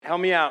Help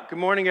me out. Good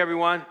morning,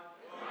 everyone.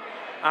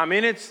 I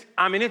mean, it's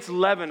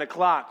 11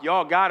 o'clock.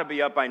 Y'all got to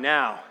be up by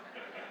now.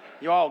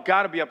 Y'all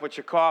got to be up with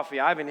your coffee.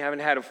 I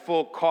haven't had a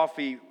full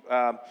coffee,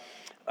 like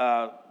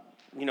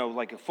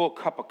a full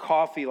cup of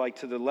coffee, like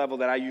to the level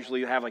that I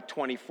usually have, like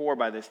 24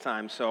 by this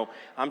time. So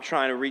I'm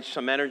trying to reach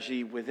some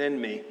energy within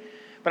me.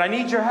 But I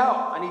need your help.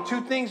 I need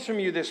two things from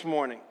you this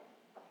morning.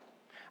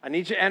 I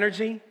need your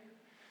energy,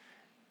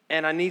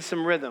 and I need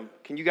some rhythm.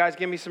 Can you guys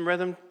give me some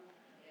rhythm?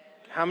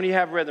 How many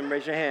have rhythm?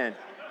 Raise your hand.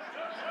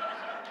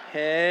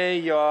 Hey,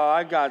 y'all,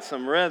 I got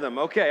some rhythm.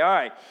 Okay, all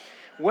right.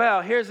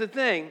 Well, here's the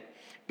thing.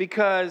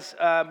 Because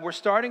we're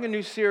starting a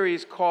new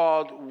series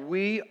called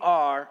We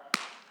Are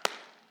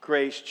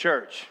Grace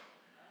Church.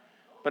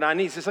 But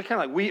it's kind of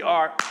like We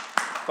Are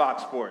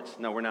Fox Sports.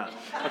 No, we're not.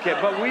 Okay,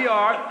 but We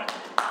Are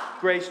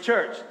Grace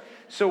Church.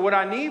 So what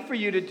I need for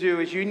you to do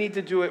is you need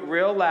to do it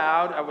real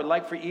loud. I would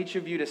like for each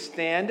of you to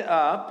stand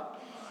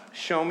up.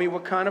 Show me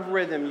what kind of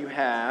rhythm you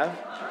have.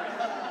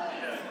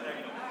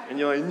 And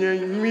you're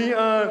like, we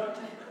are.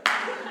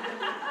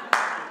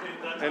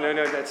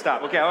 No,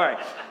 stop. Okay, all right.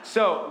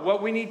 So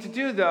what we need to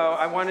do, though,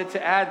 I wanted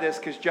to add this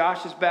because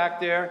Josh is back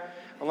there,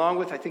 along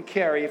with, I think,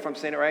 Carrie, if I'm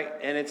saying it right,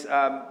 and it's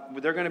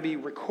they're going to be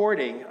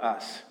recording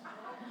us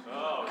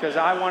because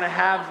I want to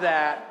have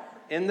that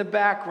in the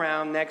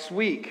background next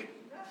week.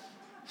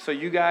 So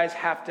you guys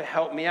have to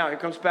help me out. Here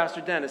comes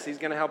Pastor Dennis. He's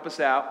going to help us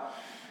out.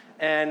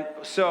 And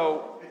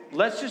so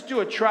let's just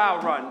do a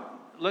trial run.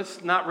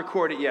 Let's not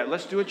record it yet.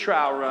 Let's do a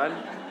trial run.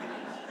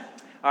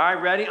 All right,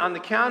 ready? On the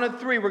count of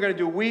 3, we're going to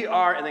do We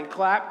Are, and then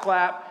clap,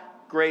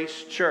 clap,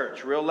 Grace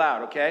Church. Real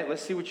loud, okay?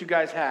 Let's see what you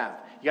guys have.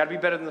 You got to be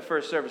better than the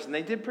first service. And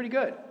they did pretty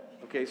good.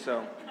 Okay,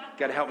 so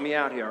got to help me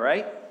out here, all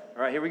right?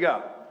 All right, here we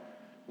go.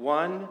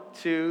 1,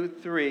 2,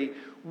 3.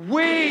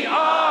 We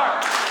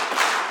are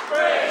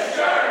Grace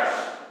Church.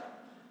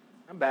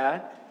 Not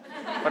bad.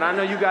 But I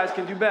know you guys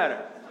can do better.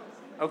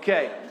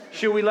 Okay.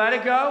 Should we let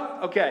it go?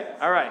 Okay,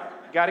 all right.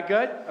 Got it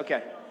good?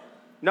 Okay.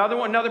 Another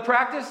one, another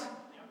practice?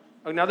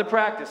 Another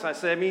practice. I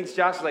said it means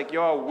Josh is like,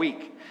 you're all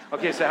weak.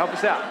 Okay, so help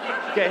us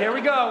out. Okay, here we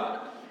go.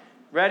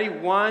 Ready?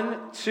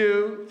 1,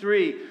 2,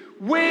 3.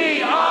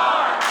 We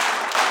are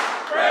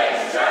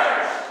Grace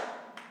Church.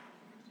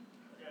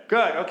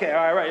 Good. Okay,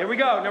 all right. Here we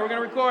go. Now we're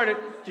going to record it.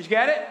 Did you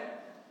get it?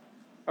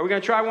 Are we going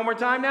to try one more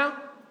time now? No,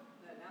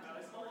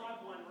 it's the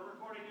live one. We're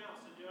recording now,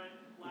 so do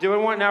it live.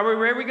 Doing one. Now,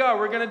 here we go.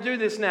 We're going to do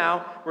this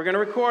now. We're going to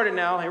record it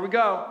now. Here we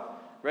go.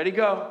 Ready,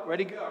 go.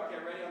 Ready, go. Okay,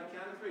 ready on the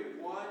count of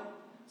 3. 1,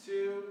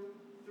 2,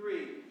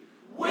 3.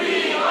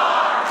 We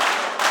are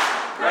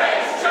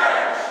Grace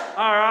Church.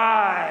 All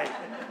right.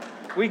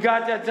 We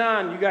got that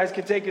done. You guys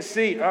can take a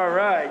seat. All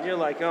right. You're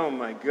like, oh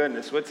my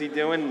goodness, what's he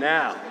doing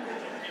now?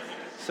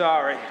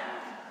 Sorry.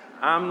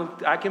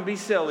 I can be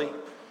silly.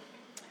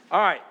 All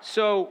right.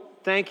 So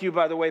thank you,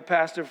 by the way,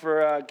 Pastor,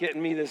 for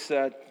getting me this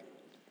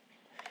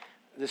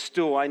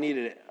stool. I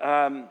needed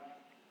it.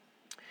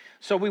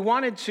 So we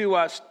wanted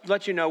to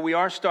let you know we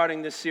are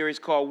starting this series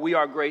called We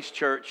Are Grace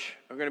Church.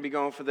 We're going to be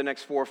going for the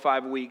next 4 or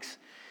 5 weeks.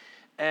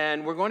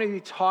 And we're going to be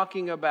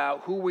talking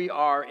about who we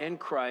are in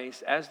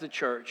Christ as the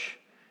church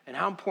and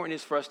how important it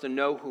is for us to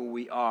know who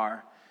we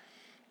are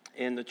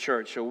in the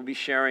church. So we'll be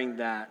sharing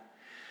that.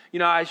 You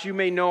know, as you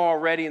may know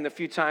already in the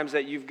few times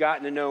that you've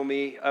gotten to know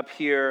me up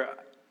here,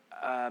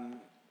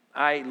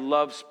 I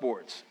love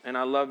sports. And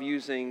I love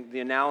using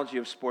the analogy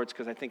of sports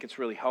because I think it's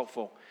really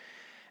helpful.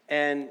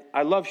 And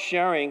I love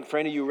sharing, for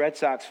any of you Red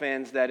Sox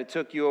fans, that it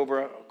took you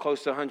over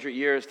close to 100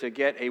 years to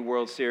get a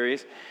World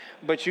Series.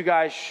 But you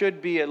guys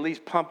should be at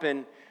least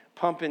pumping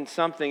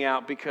something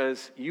out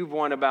because you've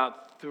won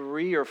about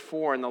 3 or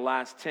 4 in the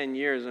last 10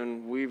 years,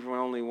 and we've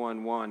only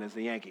won 1 as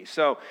the Yankees.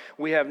 So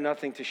we have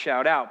nothing to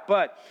shout out.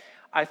 But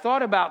I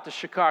thought about the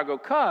Chicago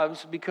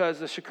Cubs because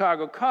the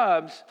Chicago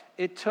Cubs,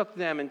 it took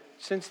them, and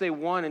since they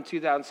won in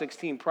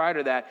 2016, prior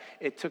to that,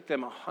 it took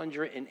them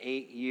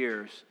 108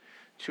 years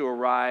to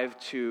arrive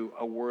to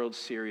a World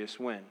Series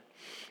win.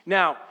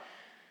 Now,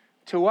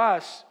 to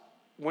us,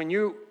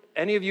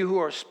 any of you who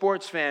are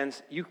sports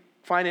fans, you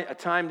find it a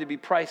time to be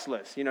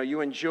priceless. You know,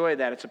 you enjoy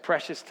that. It's a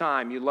precious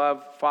time. You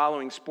love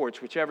following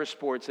sports, whichever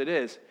sports it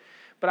is.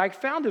 But I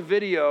found a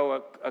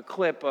video, a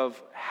clip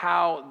of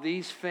how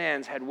these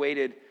fans had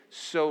waited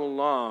so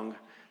long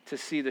to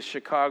see the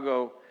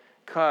Chicago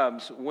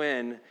Cubs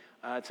win.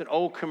 It's an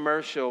old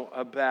commercial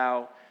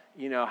about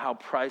how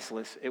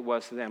priceless it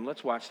was to them.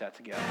 Let's watch that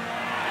together.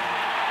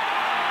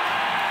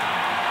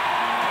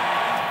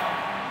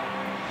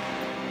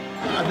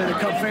 I've been a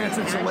Cub fan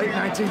since the late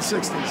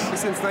 1960s.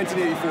 Since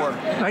 1984.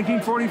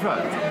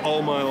 1945.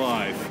 All my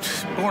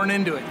life. Born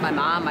into it. My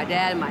mom, my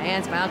dad, my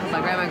aunts, my uncles,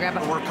 my grandma, and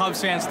grandpa. We're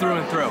Cubs fans through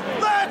and through.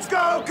 Let's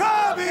go,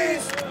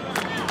 Cubbies!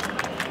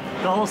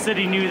 The whole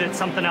city knew that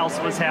something else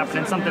was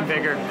happening, something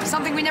bigger.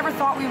 Something we never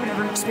thought we would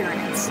ever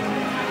experience.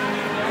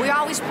 We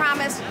always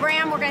promised,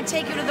 Graham, we're going to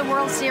take you to the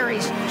World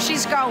Series.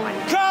 She's going.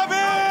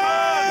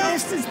 Cubbies!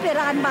 This has been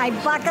on my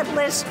bucket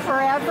list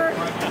forever.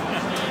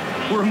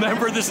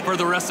 Remember this for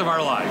the rest of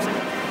our lives.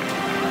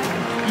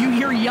 You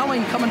hear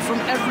yelling coming from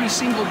every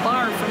single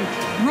bar,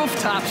 from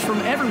rooftops, from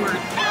everywhere.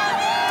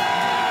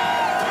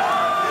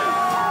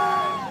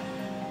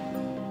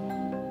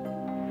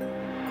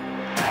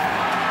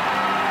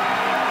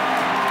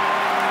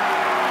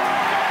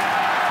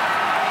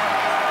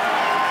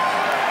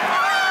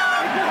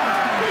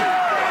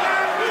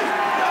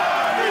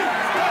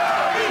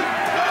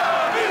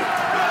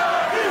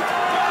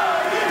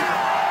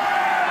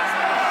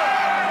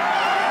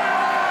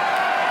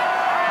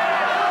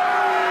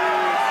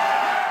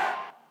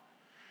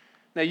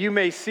 Now, you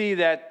may see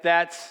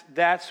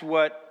that's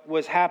what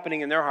was happening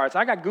in their hearts.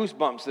 I got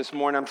goosebumps this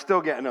morning. I'm still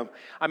getting them.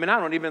 I mean, I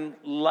don't even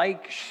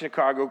like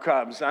Chicago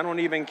Cubs. I don't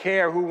even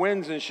care who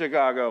wins in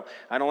Chicago.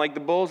 I don't like the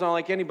Bulls. I don't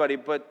like anybody.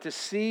 But to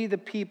see the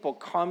people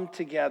come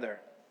together,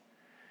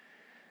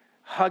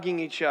 hugging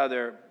each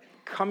other,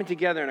 coming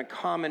together in a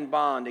common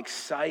bond,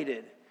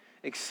 excited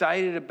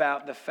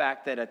about the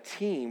fact that a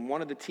team,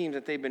 one of the teams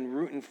that they've been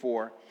rooting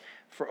for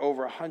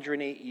over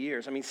 108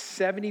 years. I mean,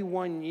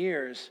 71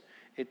 years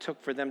it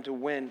took for them to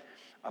win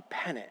a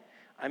pennant.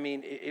 I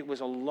mean, it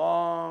was a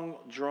long,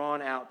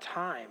 drawn-out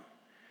time.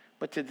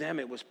 But to them,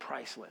 it was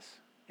priceless.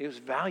 It was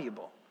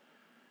valuable.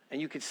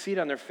 And you could see it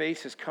on their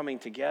faces coming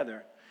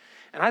together.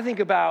 And I think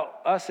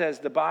about us as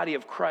the body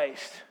of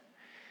Christ.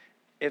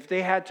 If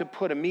they had to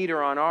put a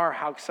meter on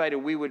how excited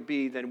we would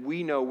be, then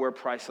we know we're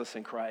priceless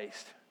in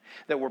Christ,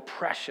 that we're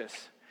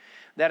precious.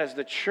 That as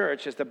the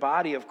church, as the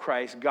body of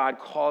Christ, God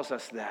calls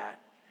us that.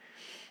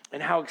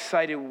 And how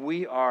excited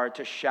we are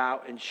to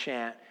shout and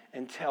chant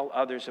and tell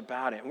others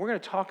about it. And we're going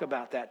to talk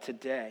about that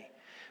today.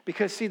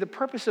 Because, see, the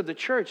purpose of the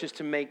church is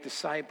to make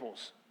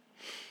disciples.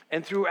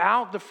 And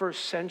throughout the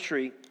first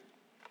century,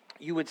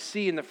 you would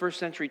see in the first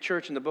century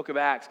church in the book of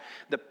Acts,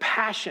 the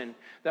passion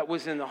that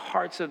was in the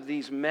hearts of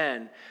these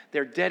men,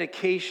 their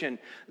dedication,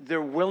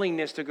 their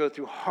willingness to go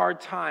through hard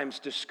times,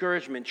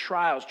 discouragement,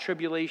 trials,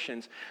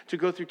 tribulations, to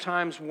go through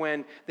times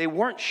when they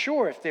weren't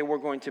sure if they were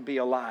going to be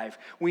alive.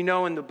 We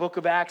know in the book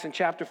of Acts in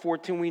chapter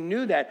 14, we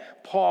knew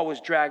that Paul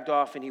was dragged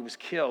off and he was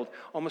killed,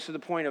 almost to the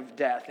point of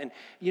death. And,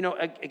 you know,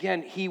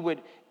 again, you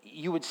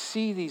would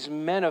see these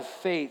men of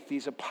faith,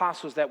 these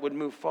apostles that would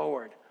move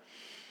forward.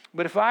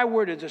 But if I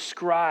were to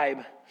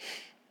describe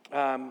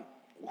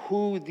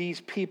who these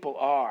people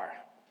are,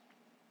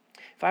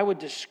 if I would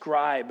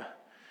describe,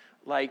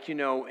 like, you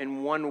know,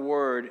 in one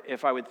word,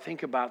 if I would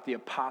think about the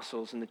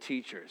apostles and the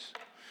teachers,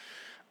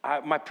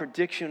 my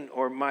prediction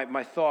or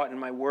my thought and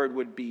my word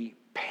would be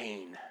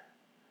pain.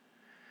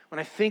 When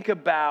I think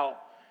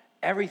about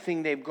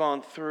everything they've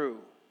gone through,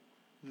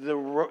 the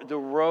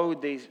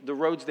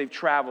roads they've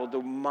traveled,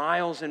 the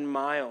miles and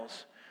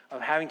miles of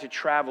having to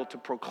travel to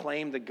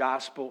proclaim the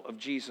gospel of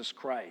Jesus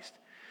Christ,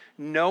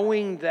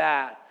 knowing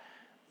that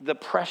the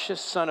precious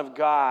Son of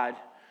God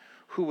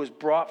who was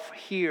brought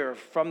here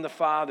from the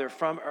Father,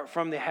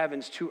 from the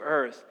heavens to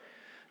earth,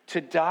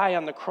 to die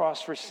on the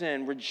cross for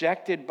sin,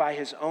 rejected by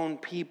his own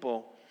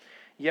people,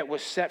 yet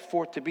was set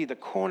forth to be the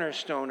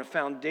cornerstone, a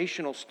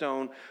foundational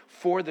stone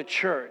for the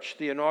church,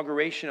 the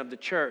inauguration of the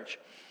church.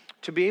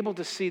 To be able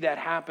to see that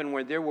happen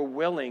where they were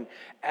willing,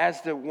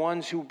 as the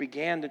ones who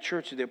began the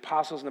church, the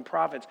apostles and the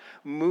prophets,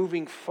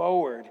 moving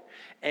forward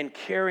and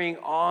carrying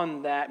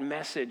on that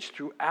message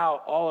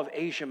throughout all of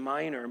Asia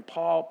Minor, and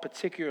Paul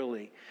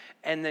particularly,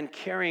 and then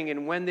carrying,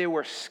 and when they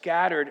were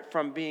scattered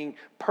from being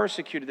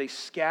persecuted, they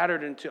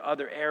scattered into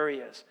other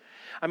areas.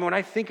 I mean, when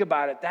I think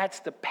about it,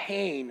 that's the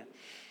pain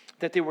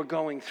that they were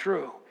going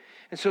through.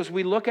 And so as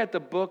we look at the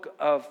book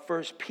of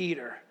 1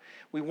 Peter,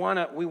 we want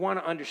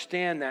to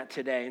understand that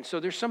today. And so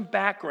there's some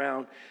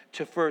background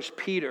to 1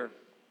 Peter.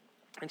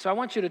 And so I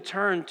want you to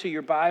turn to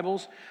your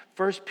Bibles,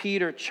 1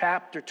 Peter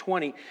chapter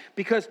 20,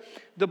 because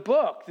the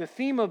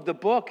theme of the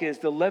book is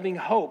the living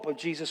hope of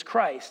Jesus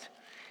Christ.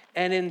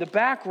 And in the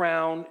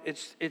background,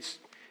 it's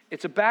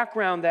a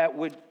background that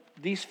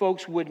these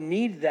folks would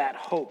need that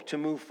hope to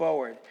move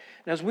forward.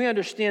 And as we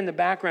understand the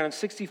background, in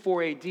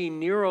 64 AD,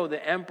 Nero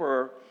the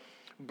emperor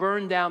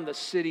burned down the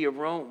city of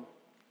Rome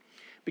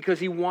because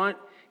he wanted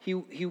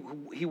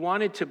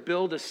to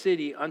build a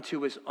city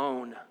unto his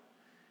own.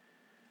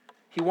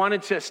 He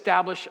wanted to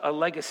establish a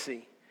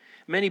legacy.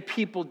 Many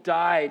people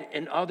died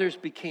and others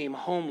became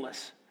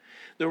homeless.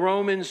 The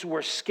Romans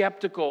were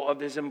skeptical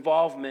of his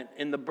involvement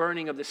in the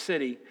burning of the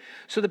city,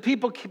 so the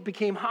people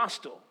became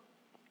hostile.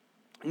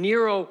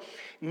 Nero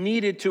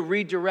needed to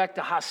redirect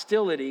the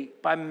hostility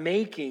by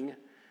making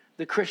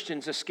the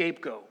Christians a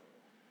scapegoat.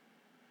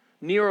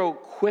 Nero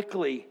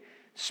quickly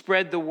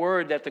spread the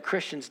word that the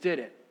Christians did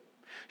it.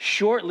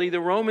 Shortly,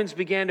 the Romans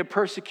began to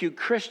persecute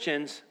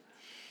Christians,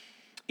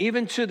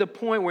 even to the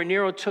point where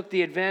Nero took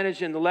the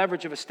advantage and the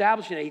leverage of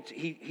establishing it.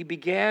 He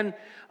began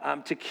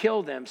to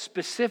kill them.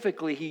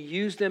 Specifically, he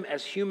used them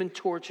as human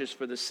torches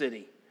for the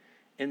city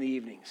in the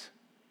evenings.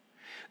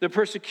 The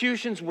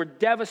persecutions were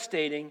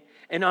devastating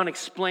and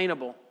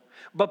unexplainable,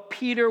 but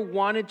Peter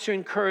wanted to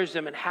encourage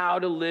them in how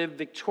to live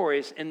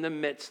victorious in the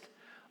midst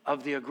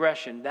of the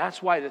aggression.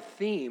 That's why the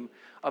theme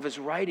of his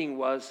writing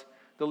was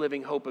the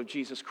living hope of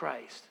Jesus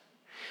Christ.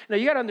 Now,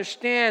 you got to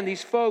understand,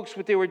 these folks,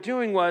 what they were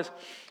doing was,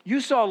 you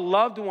saw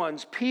loved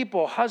ones,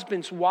 people,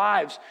 husbands,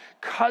 wives,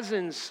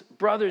 cousins,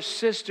 brothers,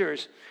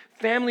 sisters,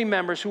 family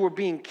members who were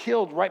being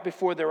killed right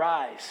before their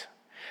eyes.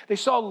 They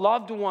saw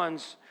loved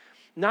ones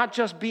not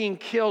just being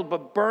killed,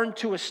 but burned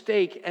to a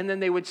stake, and then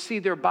they would see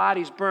their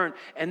bodies burned,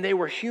 and they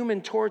were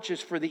human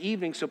torches for the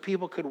evening so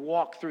people could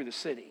walk through the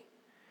city.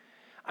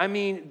 I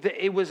mean,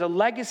 it was a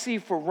legacy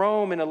for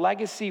Rome and a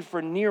legacy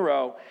for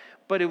Nero,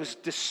 but it was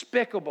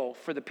despicable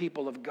for the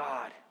people of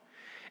God.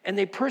 And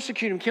they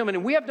persecuted and killed them.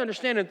 And we have to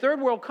understand, in third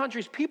world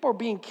countries, people are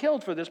being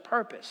killed for this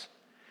purpose.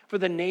 for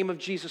the name of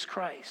Jesus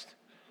Christ.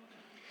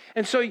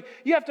 And so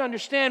you have to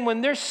understand when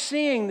they're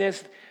seeing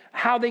this,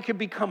 how they could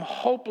become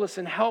hopeless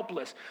and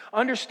helpless.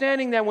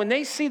 Understanding that when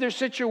they see their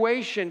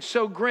situation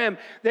so grim,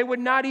 they would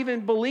not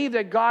even believe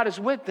that God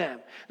is with them.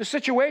 The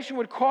situation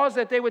would cause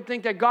that they would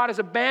think that God has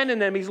abandoned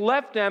them, he's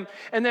left them.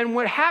 And then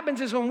what happens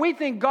is when we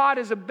think God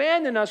has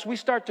abandoned us, we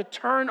start to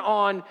turn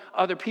on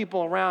other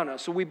people around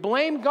us. So we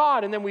blame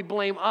God and then we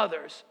blame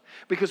others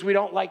because we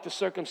don't like the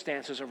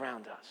circumstances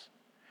around us.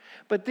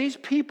 But these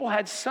people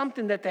had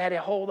something that they had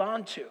to hold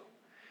on to.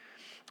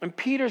 And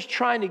Peter's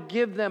trying to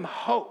give them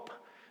hope.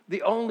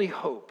 The only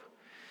hope.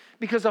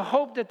 Because the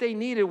hope that they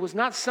needed was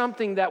not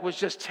something that was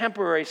just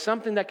temporary,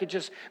 something that could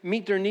just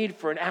meet their need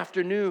for an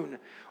afternoon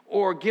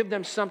or give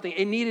them something.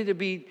 It needed to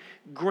be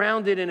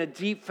grounded in a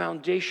deep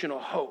foundational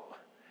hope.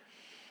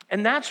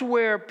 And that's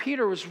where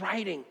Peter was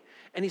writing.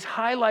 And he's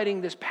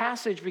highlighting this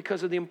passage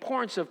because of the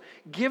importance of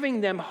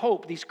giving them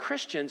hope, these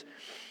Christians,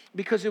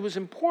 because it was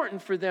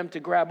important for them to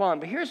grab on.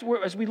 But here's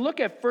where, as we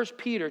look at 1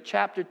 Peter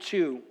chapter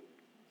 2,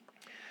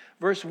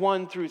 verse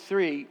 1 through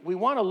 3, we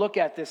want to look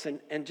at this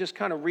and just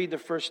kind of read the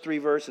first 3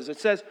 verses. It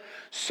says,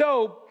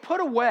 "So put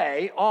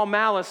away all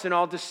malice and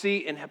all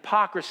deceit and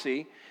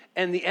hypocrisy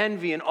and the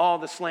envy and all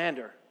the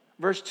slander."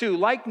 Verse 2,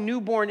 "Like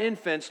newborn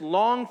infants,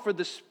 long for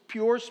the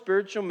pure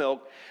spiritual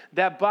milk,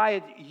 that by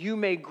it you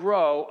may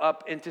grow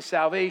up into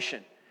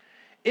salvation.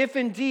 If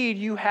indeed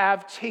you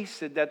have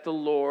tasted that the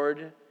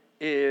Lord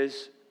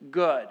is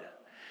good."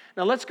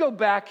 Now let's go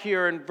back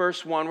here in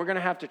verse 1. We're going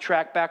to have to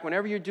track back.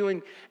 Whenever you're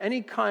doing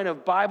any kind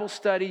of Bible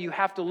study, you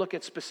have to look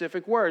at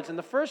specific words. And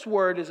the first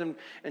word is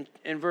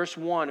in verse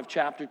 1 of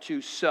chapter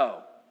 2,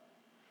 so.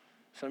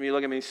 Some of you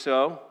look at me,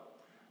 so?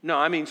 No,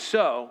 I mean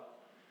so.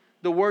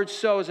 The word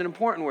so is an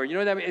important word. You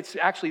know what I mean? It's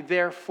actually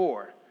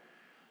therefore.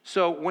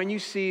 So when you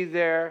see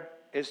there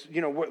is,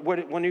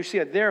 when you see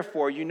a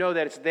therefore, you know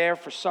that it's there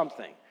for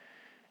something.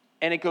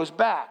 And it goes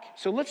back.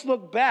 So let's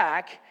look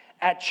back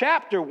at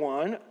chapter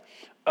 1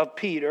 of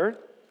Peter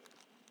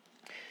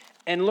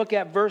and look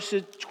at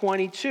verses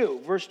 22,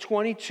 verse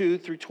 22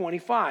 through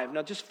 25.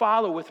 Now just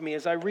follow with me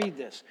as I read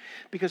this,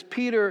 because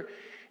Peter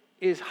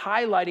is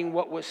highlighting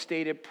what was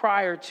stated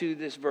prior to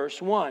this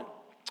verse 1.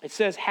 It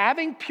says,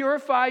 "Having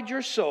purified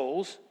your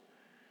souls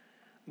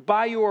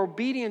by your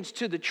obedience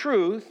to the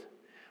truth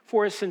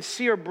for a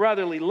sincere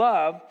brotherly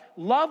love,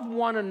 love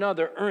one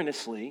another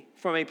earnestly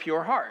from a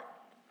pure heart.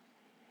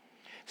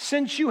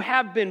 Since you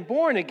have been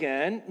born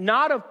again,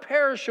 not of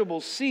perishable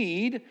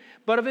seed,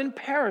 but of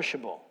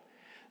imperishable,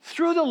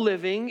 through the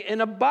living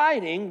and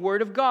abiding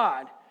word of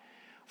God.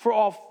 For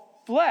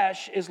all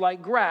flesh is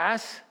like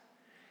grass,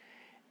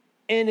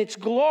 and its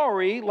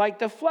glory like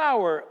the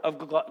flower of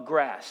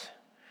grass.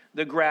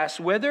 The grass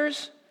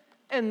withers,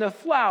 and the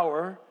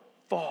flower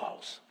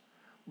falls,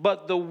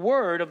 but the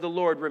word of the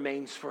Lord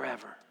remains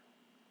forever."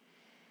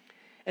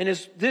 And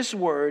this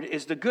word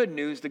is the good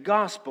news, the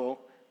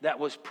gospel that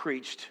was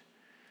preached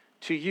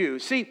to you.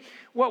 See,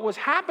 what was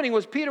happening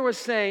was Peter was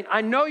saying,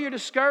 I know you're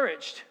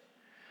discouraged.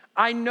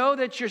 I know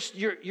that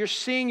you're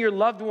seeing your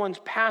loved ones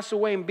pass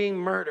away and being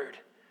murdered.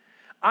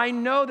 I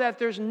know that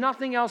there's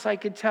nothing else I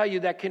could tell you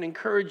that can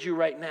encourage you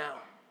right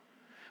now.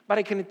 But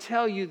I can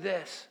tell you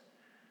this,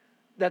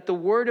 that the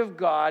Word of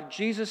God,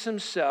 Jesus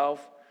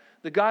himself,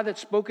 the God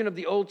that's spoken of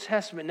the Old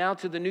Testament now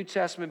to the New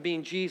Testament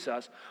being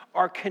Jesus,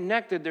 are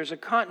connected. There's a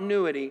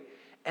continuity,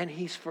 and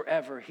he's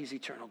forever. He's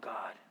eternal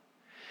God.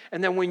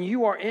 And then when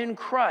you are in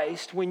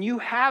Christ, when you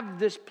have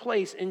this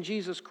place in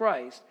Jesus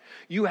Christ,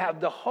 you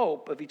have the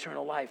hope of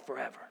eternal life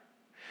forever.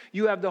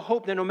 You have the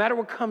hope that no matter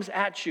what comes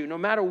at you, no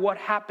matter what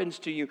happens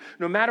to you,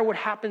 no matter what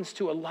happens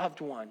to a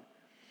loved one,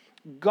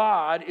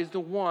 God is the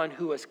one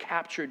who has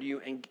captured you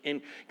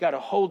and got a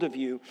hold of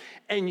you.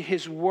 And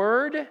his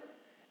word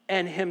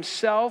and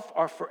himself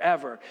are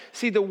forever.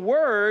 See, the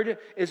word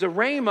is a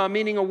rhema,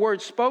 meaning a word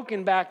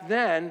spoken back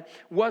then,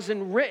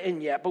 wasn't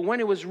written yet. But when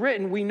it was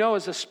written, we know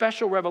as a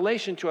special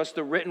revelation to us,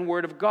 the written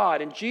word of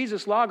God. And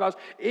Jesus, Logos,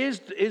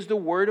 is the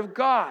word of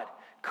God,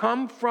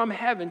 come from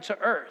heaven to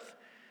earth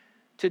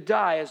to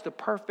die as the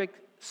perfect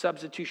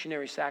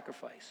substitutionary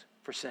sacrifice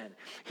for sin.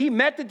 He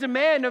met the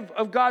demand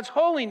of God's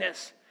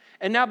holiness.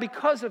 And now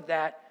because of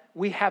that,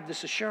 we have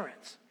this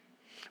assurance.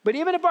 But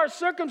even if our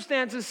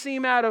circumstances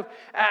seem out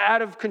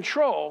of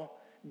control,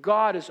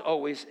 God is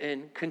always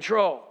in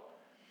control.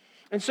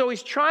 And so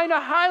he's trying to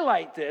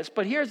highlight this,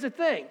 but here's the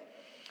thing.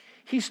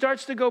 He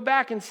starts to go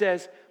back and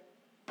says,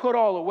 put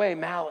all away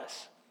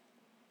malice,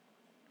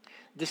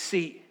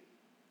 deceit,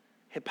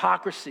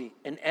 hypocrisy,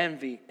 and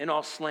envy, and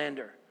all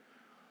slander.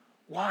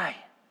 Why?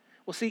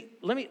 Well, see,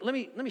 let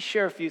me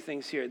share a few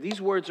things here. These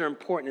words are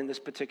important in this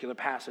particular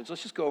passage.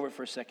 Let's just go over it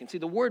for a second. See,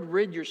 the word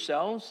rid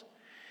yourselves,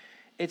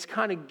 it's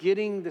kind of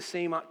getting the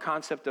same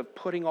concept of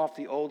putting off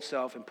the old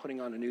self and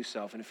putting on a new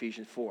self in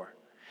Ephesians 4.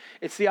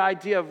 It's the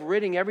idea of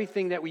ridding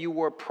everything that you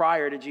were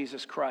prior to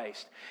Jesus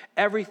Christ,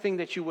 everything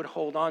that you would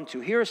hold on to.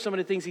 Here are some of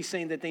the things he's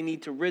saying that they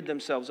need to rid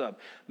themselves of.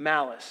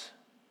 Malice.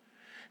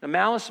 Now,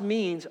 malice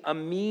means a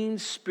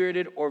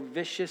mean-spirited or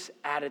vicious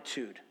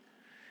attitude.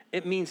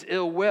 It means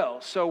ill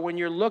will. So when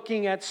you're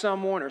looking at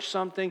someone or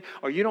something,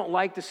 or you don't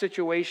like the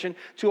situation,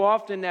 too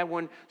often that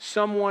when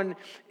someone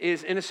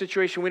is in a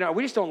situation we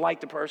just don't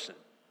like the person.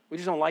 We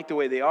just don't like the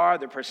way they are,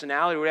 their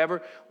personality,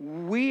 whatever.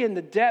 We, in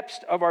the depths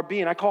of our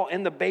being, I call it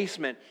in the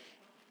basement,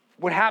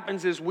 what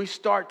happens is we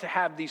start to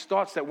have these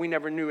thoughts that we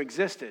never knew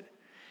existed.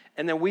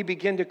 And then we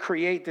begin to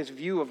create this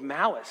view of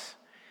malice.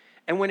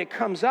 And when it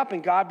comes up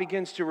and God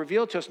begins to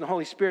reveal to us and the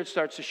Holy Spirit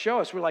starts to show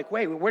us, we're like,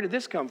 wait, where did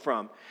this come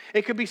from?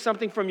 It could be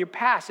something from your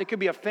past. It could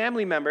be a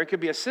family member. It could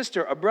be a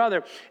sister, a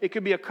brother. It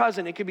could be a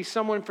cousin. It could be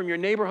someone from your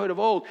neighborhood of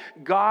old.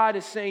 God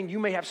is saying you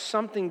may have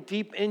something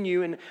deep in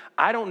you, and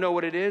I don't know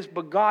what it is,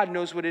 but God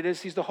knows what it is.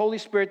 He's the Holy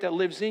Spirit that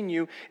lives in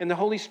you, and the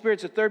Holy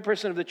Spirit's the third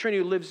person of the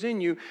Trinity who lives in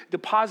you,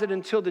 deposited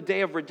until the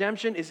day of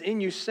redemption, is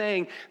in you,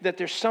 saying that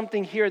there's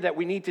something here that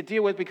we need to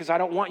deal with because I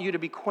don't want you to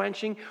be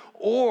quenching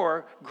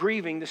or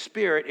grieving the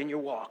Spirit in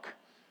your walk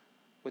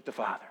with the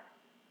Father.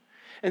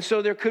 And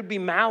so there could be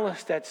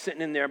malice that's sitting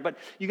in there, but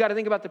you got to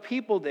think about the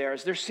people there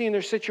as they're seeing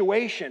their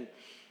situation.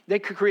 They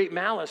could create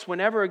malice.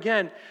 Whenever,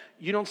 again,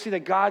 you don't see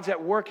that God's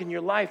at work in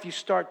your life, you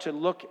start to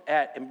look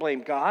at and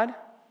blame God,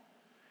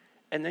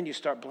 and then you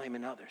start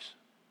blaming others.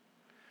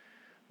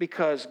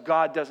 Because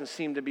God doesn't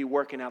seem to be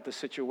working out the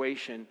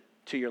situation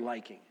to your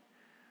liking.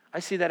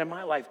 I see that in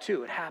my life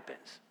too. It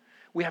happens.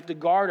 We have to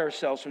guard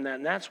ourselves from that,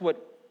 and that's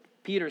what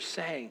Peter's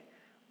saying.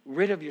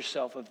 Rid of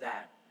yourself of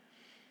that.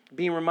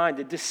 Being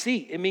reminded.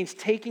 Deceit, it means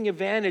taking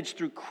advantage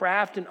through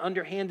craft and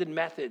underhanded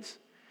methods.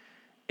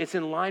 It's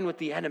in line with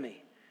the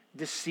enemy.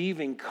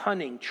 Deceiving,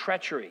 cunning,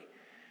 treachery.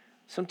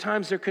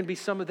 Sometimes there could be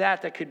some of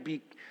that could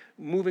be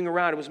moving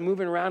around. It was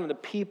moving around, and the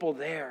people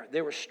there,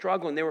 they were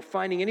struggling. They were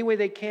finding any way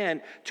they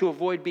can to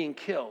avoid being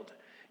killed,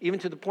 even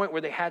to the point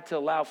where they had to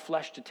allow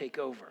flesh to take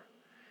over,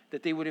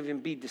 that they would even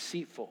be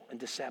deceitful and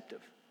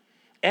deceptive.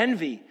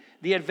 Envy,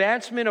 the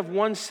advancement of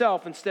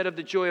oneself instead of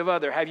the joy of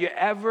other. Have you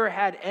ever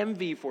had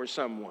envy for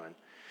someone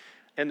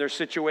and their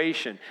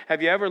situation?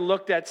 Have you ever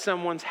looked at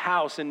someone's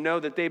house and know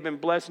that they've been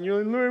blessed and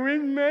you're like, Lord,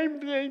 where's my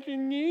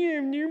blessing? You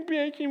have your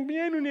blessing,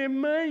 I don't have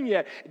mine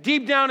yet.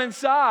 Deep down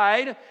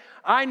inside,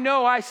 I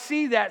know I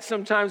see that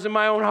sometimes in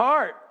my own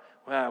heart.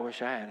 Well, I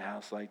wish I had a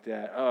house like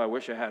that. Oh, I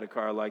wish I had a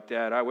car like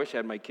that. I wish I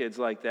had my kids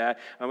like that.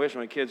 I wish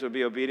my kids would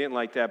be obedient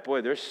like that.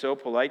 Boy, they're so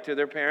polite to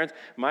their parents.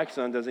 My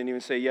son doesn't even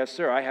say yes,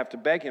 sir. I have to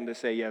beg him to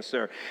say yes,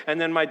 sir.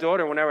 And then my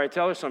daughter, whenever I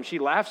tell her something, she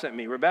laughs at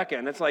me, Rebecca.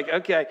 And it's like,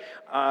 okay,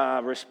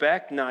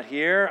 respect, not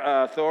here.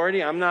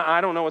 Authority,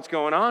 I don't know what's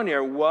going on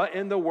here. What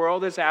in the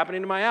world is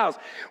happening to my house?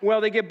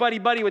 Well, they get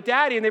buddy-buddy with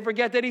daddy, and they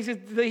forget that he's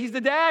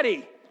the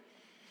daddy.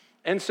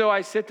 And so I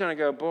sit there and I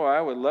go, boy,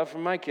 I would love for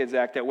my kids to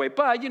act that way.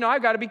 But,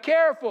 I've got to be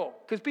careful.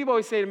 Because people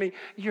always say to me,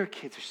 your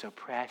kids are so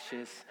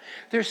precious.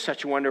 They're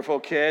such wonderful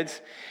kids.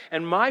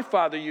 And my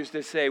father used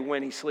to say,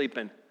 when he's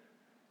sleeping.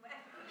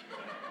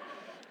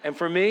 And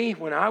for me,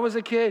 when I was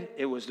a kid,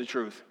 it was the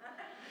truth.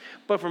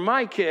 But for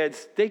my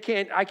kids,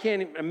 I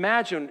can't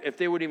imagine if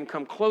they would even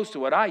come close to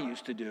what I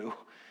used to do.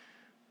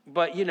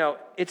 But,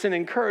 it's an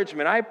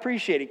encouragement. I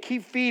appreciate it.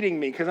 Keep feeding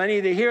me because I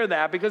need to hear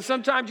that. Because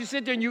sometimes you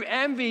sit there and you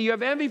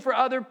have envy for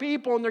other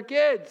people and their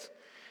kids.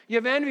 You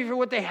have envy for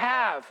what they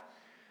have.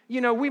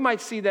 We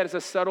might see that as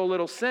a subtle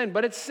little sin,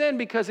 but it's sin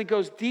because it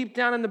goes deep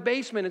down in the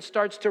basement and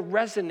starts to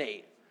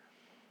resonate.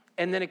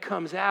 And then it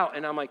comes out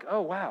and I'm like,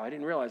 oh, wow, I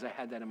didn't realize I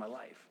had that in my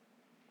life.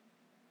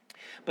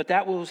 But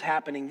that was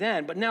happening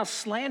then. But now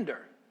slander,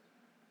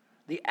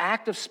 the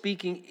act of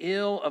speaking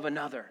ill of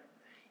another.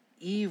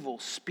 Evil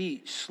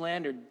speech,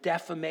 slander,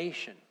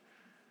 defamation.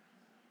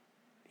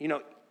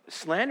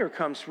 Slander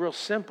comes real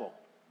simple.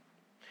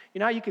 You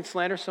know how you can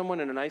slander someone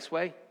in a nice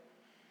way?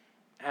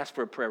 Ask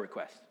for a prayer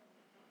request.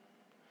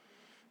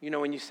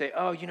 When you say,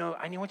 I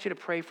want you to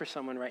pray for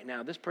someone right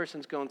now. This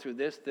person's going through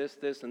this,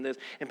 and this.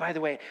 And by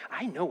the way,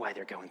 I know why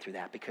they're going through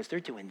that because they're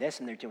doing this,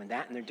 and they're doing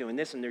that, and they're doing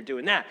this, and they're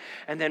doing that.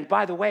 And then,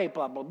 by the way,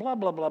 blah, blah, blah,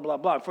 blah, blah, blah,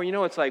 blah. Before you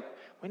know, it's like,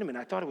 wait a minute,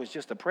 I thought it was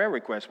just a prayer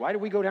request. Why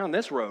did we go down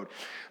this road?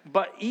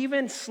 But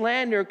even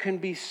slander can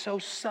be so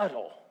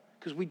subtle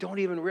because we don't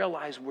even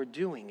realize we're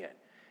doing it.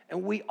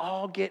 And we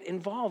all get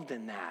involved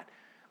in that.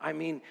 I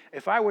mean,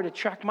 if I were to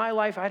check my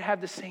life, I'd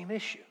have the same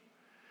issue.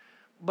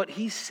 But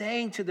he's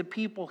saying to the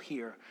people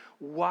here,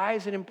 why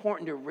is it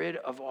important to rid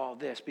of all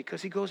this?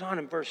 Because he goes on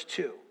in verse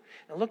 2.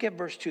 Now look at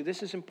verse 2.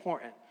 This is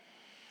important.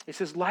 It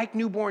says, like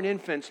newborn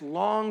infants,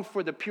 long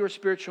for the pure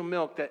spiritual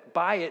milk, that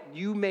by it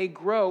you may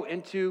grow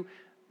into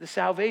the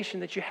salvation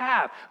that you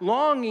have.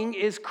 Longing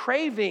is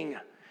craving.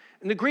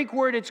 In the Greek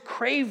word, it's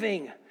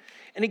craving.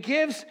 And it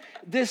gives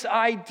this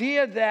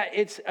idea that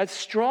it's a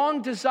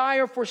strong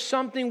desire for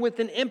something with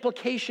an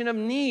implication of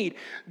need.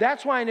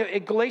 That's why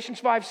in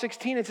Galatians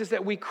 5:16 it says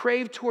that we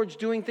crave towards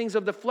doing things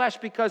of the flesh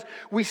because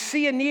we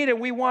see a need and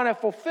we want to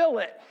fulfill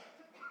it.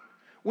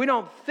 We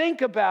don't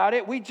think about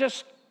it. We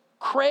just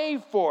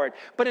crave for it.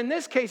 But in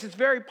this case, it's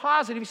very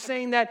positive. He's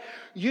saying that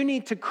you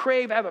need to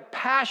crave, have a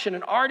passion,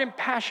 an ardent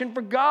passion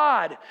for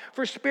God,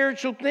 for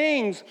spiritual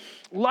things,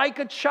 like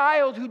a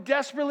child who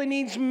desperately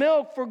needs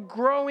milk for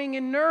growing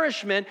in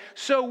nourishment.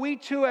 So we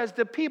too, as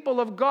the people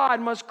of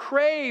God, must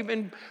crave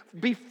and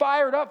be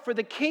fired up for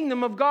the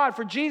kingdom of God,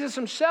 for Jesus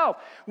himself.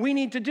 We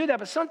need to do that.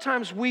 But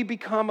sometimes we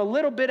become a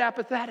little bit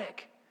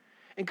apathetic.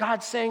 And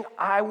God's saying,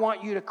 I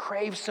want you to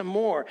crave some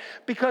more.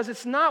 Because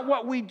it's not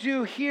what we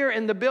do here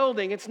in the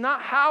building. It's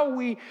not how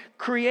we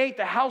create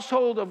the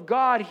household of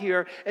God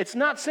here. It's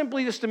not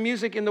simply just the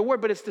music and the word,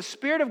 but it's the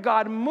Spirit of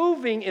God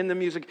moving in the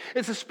music.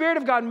 It's the Spirit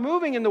of God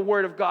moving in the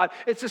word of God.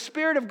 It's the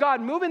Spirit of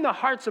God moving in the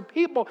hearts of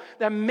people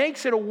that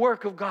makes it a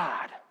work of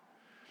God.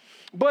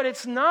 But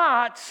it's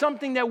not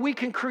something that we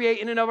can create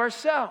in and of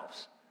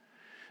ourselves.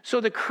 So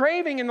the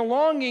craving and the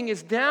longing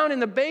is down in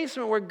the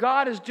basement where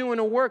God is doing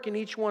a work in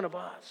each one of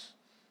us.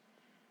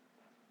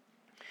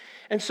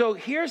 And so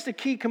here's the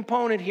key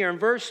component here in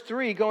verse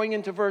 3 going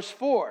into verse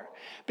 4.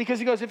 Because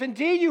he goes, if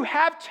indeed you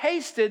have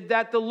tasted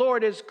that the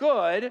Lord is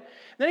good.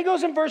 Then he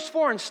goes in verse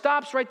 4 and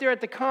stops right there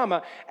at the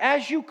comma.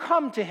 As you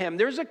come to him.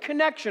 There's a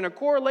connection, a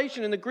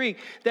correlation in the Greek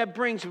that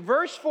brings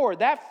verse 4,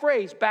 that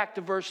phrase, back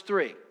to verse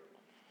 3.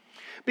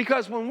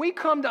 Because when we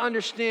come to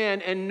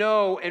understand and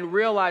know and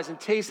realize and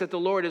taste that the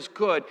Lord is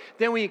good,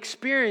 then we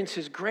experience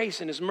his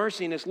grace and his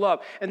mercy and his love.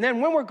 And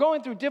then when we're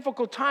going through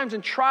difficult times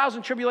and trials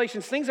and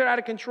tribulations, things that are out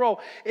of control,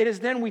 it is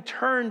then we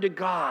turn to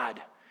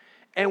God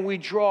and we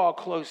draw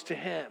close to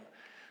him.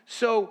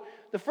 So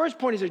the first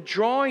point is a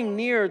drawing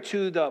near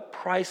to the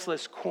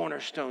priceless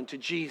cornerstone, to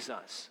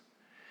Jesus.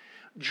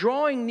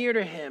 Drawing near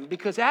to him,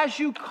 because as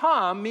you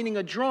come, meaning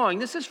a drawing,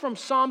 this is from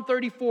Psalm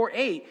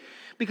 34:8.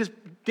 Because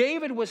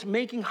David was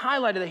making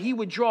highlight of that he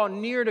would draw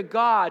near to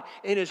God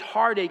in his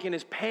heartache and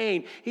his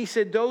pain. He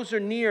said, those are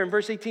near, in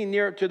verse 18,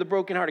 near to the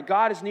brokenhearted.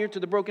 God is near to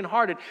the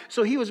brokenhearted.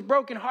 So he was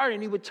brokenhearted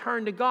and he would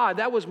turn to God.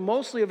 That was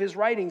mostly of his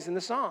writings in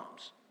the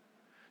Psalms.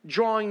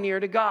 Drawing near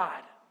to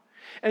God.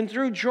 And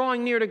through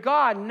drawing near to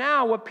God,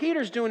 now what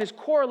Peter's doing is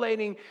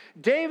correlating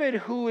David,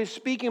 who is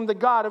speaking of the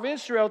God of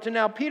Israel, to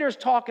now Peter's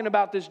talking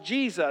about this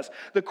Jesus,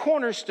 the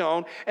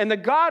cornerstone. And the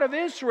God of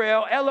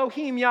Israel,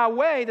 Elohim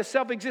Yahweh, the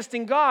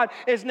self-existing God,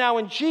 is now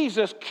in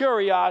Jesus,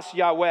 Kyrios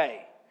Yahweh.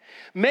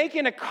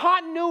 Making a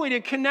continuity,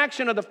 a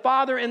connection of the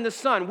Father and the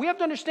Son. We have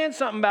to understand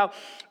something about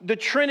the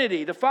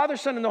Trinity, the Father,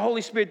 Son, and the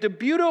Holy Spirit. The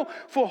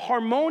beautiful,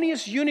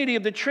 harmonious unity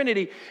of the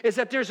Trinity is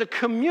that there's a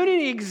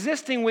community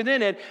existing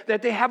within it,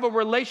 that they have a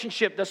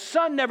relationship. The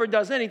Son never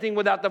does anything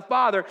without the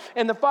Father,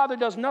 and the Father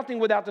does nothing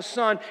without the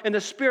Son, and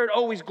the Spirit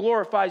always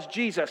glorifies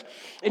Jesus.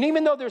 And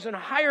even though there's a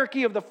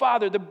hierarchy of the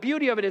Father, the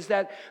beauty of it is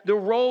that the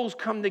roles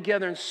come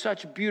together in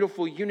such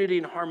beautiful unity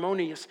and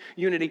harmonious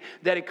unity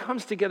that it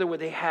comes together where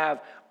they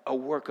have a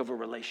work of a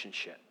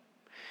relationship.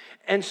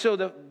 And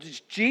so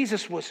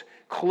Jesus was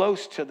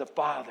close to the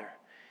Father.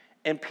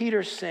 And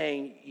Peter's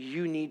saying,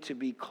 you need to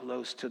be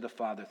close to the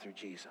Father through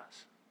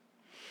Jesus.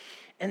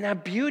 And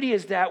that beauty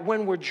is that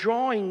when we're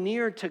drawing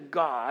near to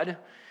God,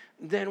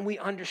 then we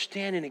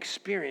understand and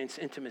experience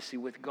intimacy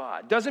with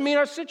God. Doesn't mean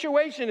our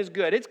situation is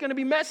good. It's going to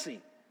be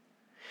messy.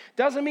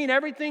 Doesn't mean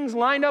everything's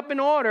lined up in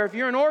order. If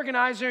you're an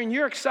organizer and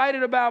you're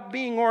excited about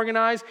being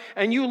organized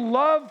and you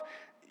love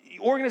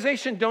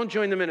organization, don't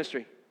join the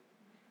ministry.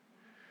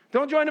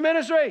 Don't join the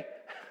ministry.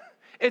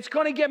 It's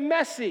going to get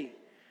messy.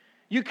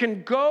 You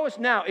can go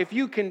now. If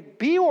you can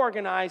be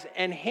organized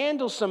and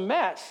handle some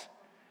mess,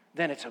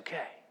 then it's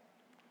okay.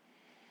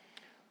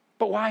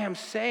 But why I'm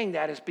saying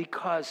that is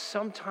because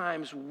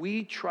sometimes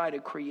we try to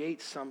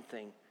create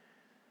something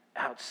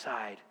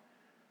outside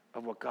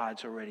of what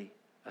God's already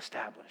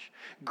established.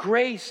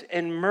 Grace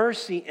and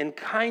mercy and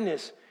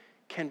kindness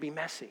can be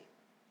messy.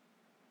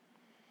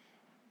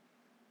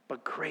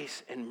 But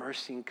grace and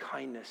mercy and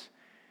kindness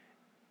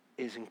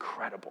is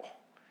incredible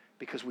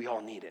because we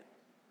all need it.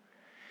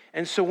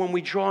 And so when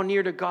we draw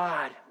near to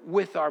God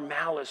with our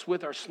malice,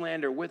 with our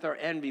slander, with our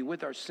envy,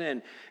 with our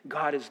sin,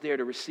 God is there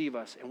to receive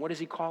us. And what does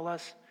he call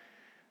us?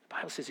 The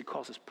Bible says he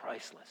calls us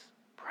priceless,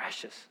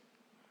 precious.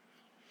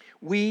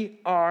 We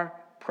are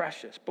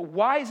precious. But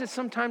why is it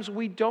sometimes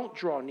we don't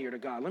draw near to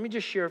God? Let me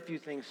just share a few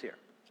things here.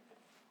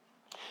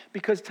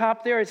 Because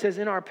top there it says,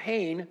 in our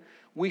pain,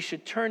 we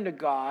should turn to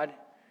God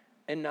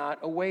and not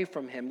away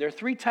from him. There are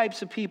three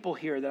types of people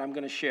here that I'm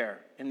going to share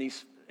in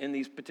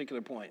these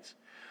particular points.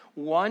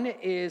 One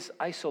is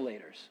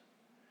isolators.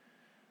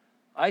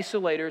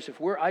 Isolators,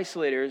 if we're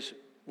isolators,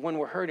 when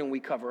we're hurting,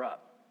 we cover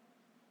up.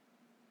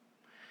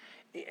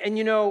 And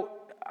you know,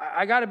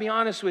 I got to be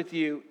honest with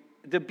you,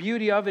 the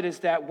beauty of it is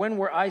that when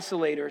we're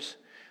isolators,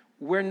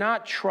 we're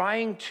not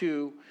trying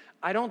to,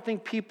 I don't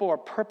think people are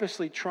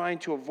purposely trying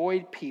to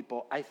avoid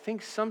people. I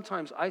think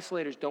sometimes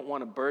isolators don't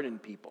want to burden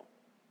people.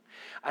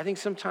 I think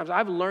sometimes,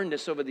 I've learned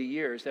this over the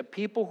years, that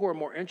people who are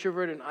more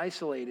introverted and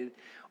isolated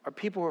are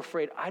people who are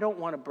afraid, I don't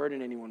want to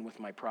burden anyone with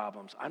my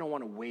problems. I don't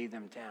want to weigh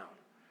them down.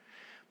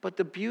 But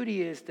the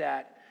beauty is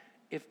that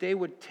if they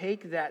would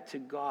take that to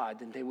God,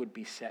 then they would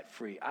be set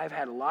free. I've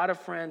had a lot of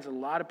friends, a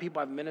lot of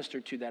people I've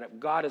ministered to that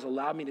God has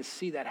allowed me to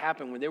see that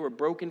happen when they were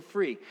broken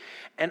free.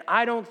 And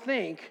I don't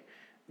think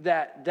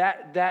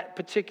that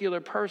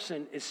particular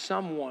person is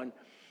someone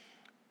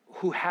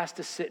who has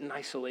to sit in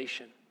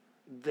isolation.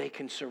 They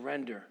can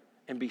surrender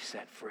and be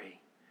set free.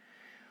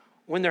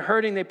 When they're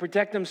hurting, they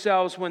protect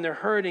themselves. When they're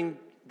hurting,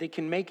 they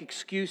can make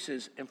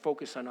excuses and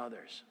focus on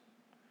others.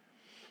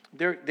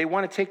 They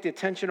want to take the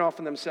attention off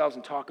of themselves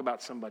and talk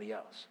about somebody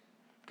else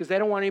because they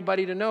don't want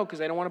anybody to know because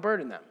they don't want to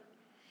burden them.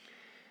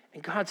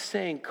 And God's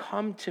saying,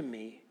 come to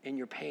me in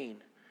your pain.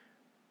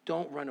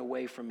 Don't run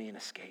away from me and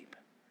escape.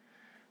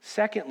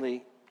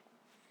 Secondly,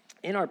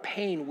 in our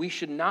pain, we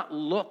should not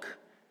look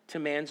to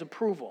man's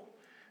approval.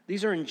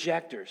 These are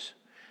injectors.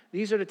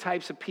 These are the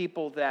types of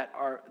people that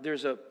are,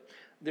 there's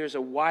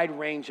a wide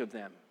range of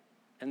them,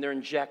 and they're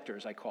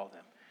injectors, I call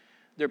them.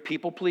 They're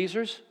people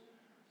pleasers.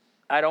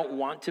 I don't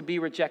want to be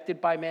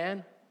rejected by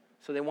man,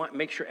 so they want to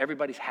make sure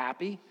everybody's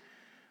happy.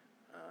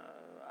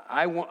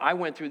 I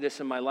went through this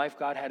in my life.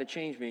 God had to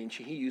change me, and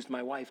he used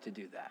my wife to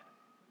do that.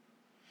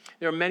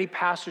 There are many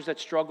pastors that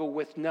struggle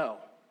with no,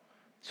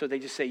 so they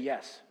just say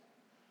yes.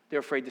 They're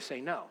afraid to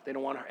say no. They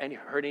don't want to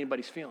hurt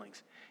anybody's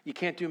feelings. You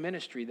can't do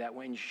ministry that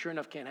way, and you sure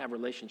enough can't have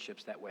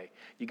relationships that way.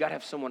 You got to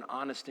have someone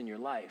honest in your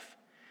life.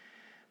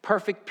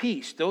 Perfect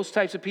peace. Those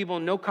types of people,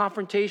 no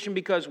confrontation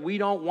because we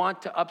don't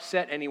want to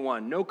upset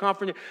anyone. No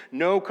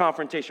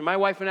confrontation. My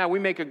wife and I, we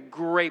make a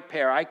great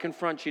pair. I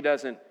confront, she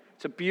doesn't.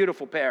 It's a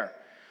beautiful pair.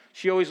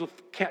 She always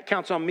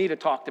counts on me to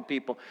talk to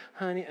people.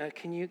 Honey,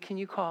 can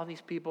you call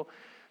these people?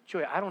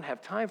 Joy, I don't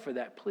have time for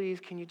that. Please,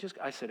 can you just?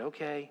 I said,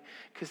 okay,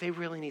 because they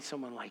really need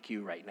someone like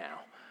you right now.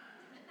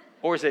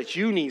 Or is it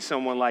you need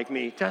someone like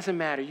me? Doesn't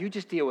matter. You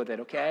just deal with it,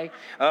 okay?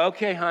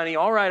 Okay, honey.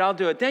 All right, I'll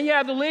do it. Then you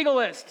have the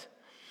legalist.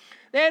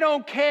 They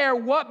don't care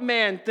what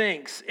man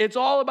thinks. It's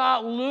all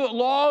about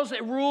laws,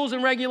 rules,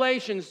 and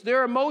regulations.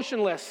 They're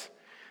emotionless.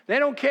 They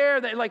don't care.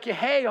 They're like,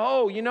 hey,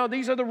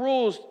 these are the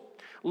rules.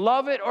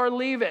 Love it or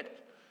leave it.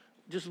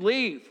 Just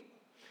leave.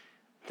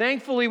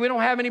 Thankfully, we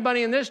don't have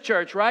anybody in this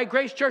church, right?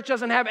 Grace Church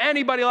doesn't have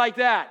anybody like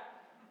that,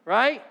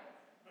 right?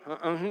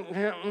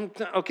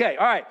 Okay,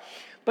 all right.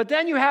 But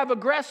then you have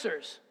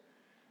aggressors.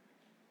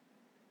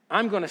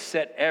 I'm going to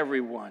set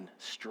everyone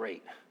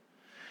straight.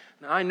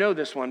 Now, I know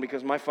this one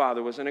because my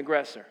father was an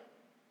aggressor.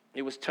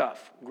 It was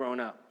tough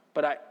growing up.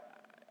 But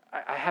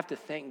I have to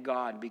thank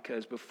God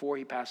because before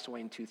he passed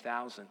away in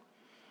 2000,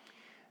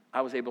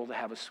 I was able to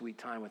have a sweet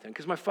time with him.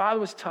 Because my father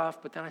was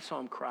tough, but then I saw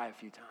him cry a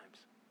few times.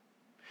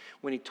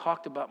 When he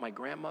talked about my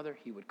grandmother,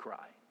 he would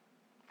cry.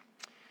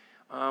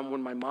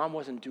 When my mom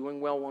wasn't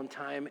doing well one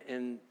time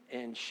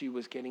and she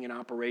was getting an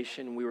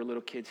operation and we were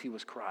little kids, he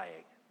was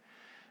crying.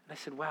 And I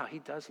said, wow, he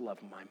does love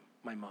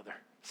my mother.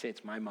 Say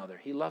it's my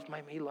mother. He loves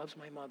my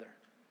mother.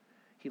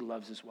 He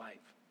loves his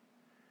wife.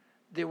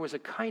 There was a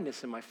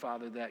kindness in my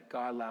father that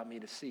God allowed me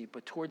to see,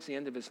 but towards the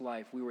end of his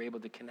life, we were able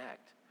to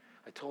connect.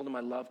 I told him I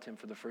loved him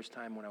for the first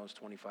time when I was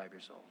 25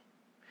 years old.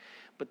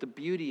 But the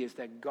beauty is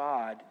that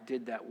God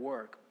did that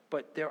work,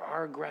 but there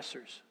are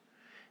aggressors.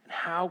 And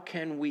how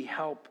can we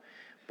help?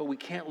 But we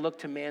can't look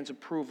to man's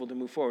approval to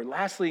move forward.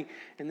 Lastly,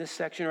 in this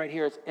section right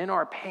here, it's in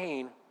our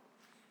pain,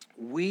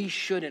 we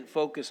shouldn't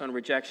focus on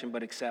rejection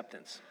but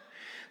acceptance.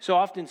 So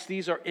often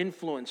these are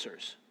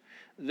influencers.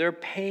 Their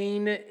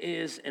pain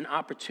is an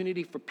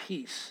opportunity for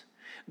peace.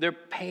 Their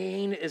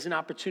pain is an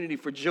opportunity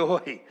for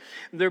joy.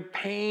 Their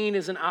pain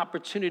is an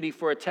opportunity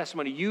for a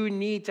testimony. You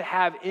need to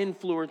have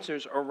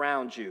influencers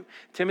around you.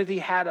 Timothy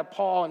had a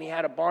Paul and he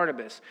had a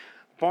Barnabas.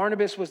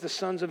 Barnabas was the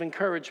sons of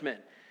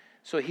encouragement.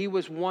 So he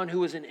was one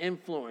who was an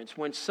influence.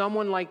 When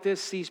someone like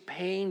this sees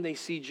pain, they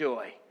see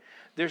joy.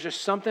 There's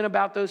just something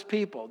about those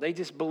people. They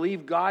just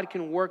believe God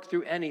can work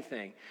through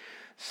anything.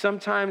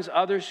 Sometimes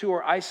others who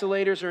are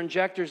isolators or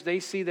injectors, they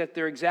see that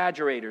they're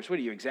exaggerators. What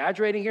are you,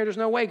 exaggerating here? There's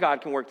no way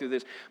God can work through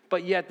this.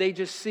 But yet they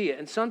just see it.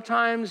 And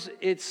sometimes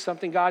it's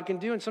something God can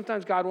do, and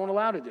sometimes God won't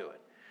allow to do it.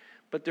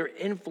 But they're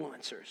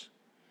influencers.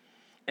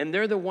 And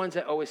they're the ones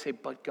that always say,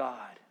 but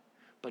God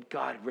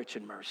rich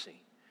in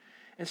mercy.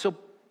 And so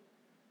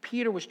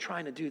Peter was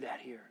trying to do that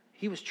here.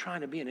 He was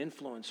trying to be an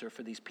influencer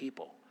for these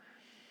people.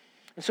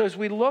 And so as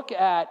we look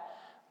at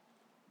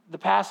the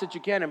passage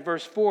again in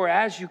verse 4,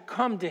 as you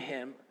come to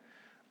him,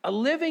 a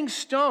living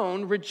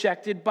stone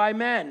rejected by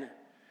men.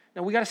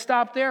 Now we got to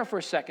stop there for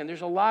a second.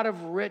 There's a lot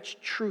of rich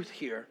truth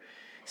here.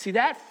 See,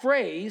 that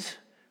phrase,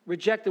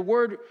 the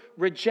word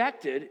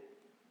rejected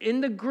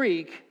in the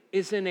Greek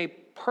is in a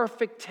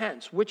perfect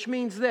tense, which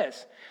means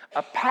this: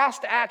 a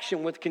past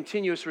action with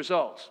continuous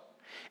results.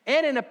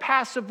 And in a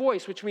passive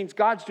voice, which means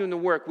God's doing the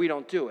work, we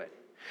don't do it.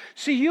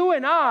 See, you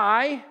and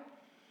I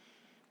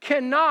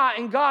cannot,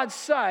 in God's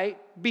sight,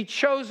 be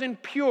chosen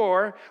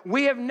pure.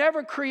 We have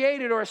never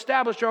created or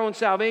established our own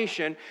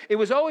salvation. It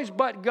was always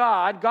but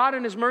God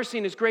in his mercy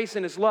and his grace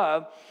and his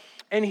love.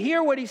 And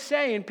here what he's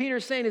saying,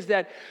 Peter's saying, is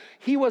that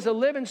he was a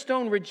living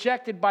stone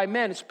rejected by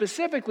men,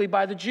 specifically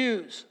by the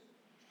Jews,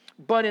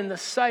 but in the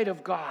sight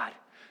of God,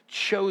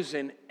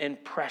 chosen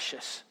and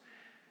precious.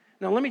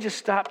 Now, let me just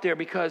stop there,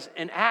 because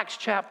in Acts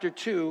chapter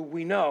 2,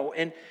 we know,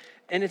 and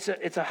it's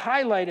a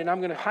highlight, and I'm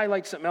going to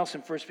highlight something else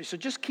in 1 Peter. So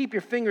just keep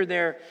your finger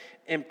there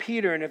in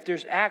Peter, and if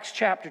there's Acts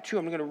chapter 2,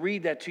 I'm going to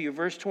read that to you.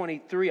 Verse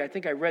 23, I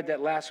think I read that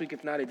last week.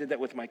 If not, I did that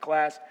with my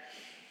class.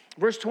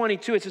 Verse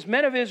 22, it says,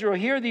 "Men of Israel,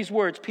 hear these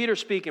words." Peter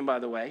speaking, by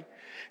the way.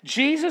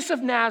 "Jesus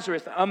of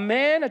Nazareth, a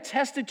man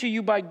attested to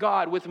you by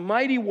God with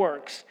mighty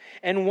works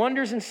and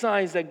wonders and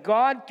signs that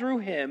God through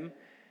him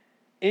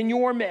in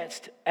your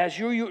midst, as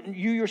you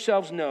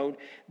yourselves know,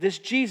 this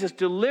Jesus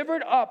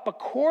delivered up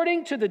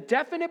according to the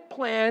definite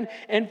plan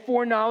and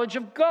foreknowledge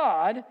of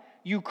God,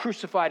 you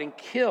crucified and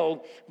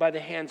killed by the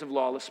hands of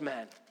lawless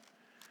men."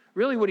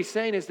 Really what he's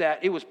saying is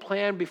that it was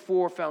planned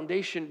before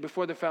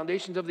the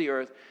foundations of the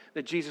earth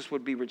that Jesus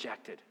would be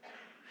rejected.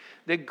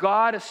 That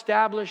God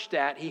established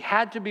that he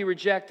had to be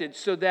rejected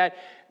so that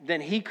then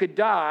he could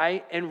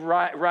die and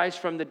rise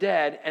from the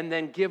dead and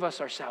then give us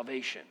our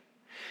salvation.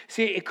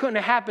 See, it couldn't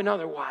have happened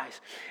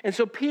otherwise. And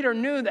so Peter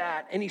knew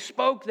that, and he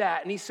spoke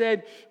that, and he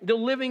said, the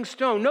living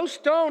stone. No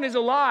stone is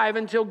alive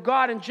until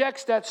God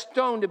injects that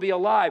stone to be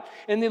alive.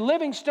 And the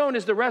living stone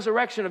is the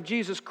resurrection of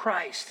Jesus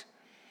Christ.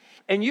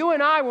 And you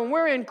and I, when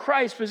we're in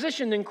Christ,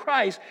 positioned in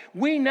Christ,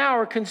 we now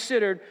are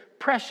considered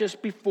precious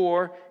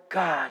before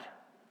God.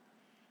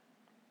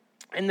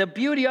 And the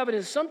beauty of it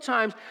is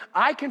sometimes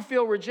I can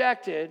feel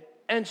rejected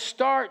and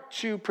start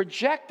to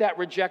project that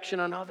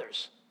rejection on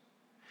others.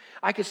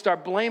 I could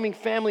start blaming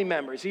family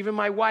members, even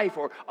my wife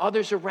or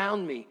others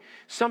around me.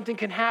 Something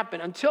can happen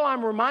until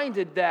I'm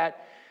reminded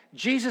that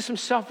Jesus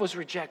himself was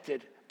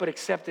rejected, but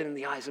accepted in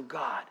the eyes of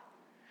God.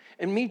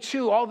 And me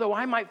too, although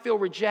I might feel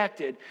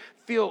rejected,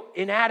 feel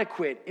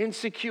inadequate,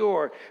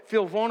 insecure,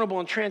 feel vulnerable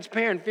and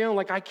transparent, feeling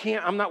like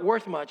I'm not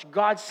worth much,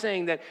 God's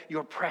saying that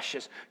you're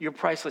precious, you're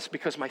priceless,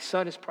 because my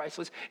son is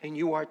priceless and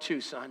you are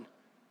too, son.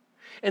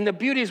 And the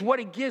beauty is what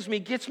it gets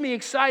me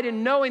excited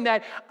knowing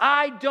that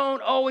I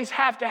don't always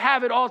have to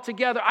have it all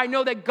together. I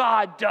know that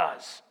God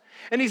does.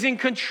 And he's in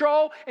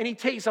control, and he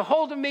takes a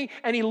hold of me,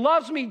 and he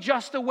loves me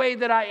just the way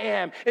that I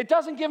am. It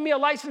doesn't give me a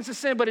license to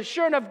sin, but it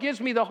sure enough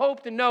gives me the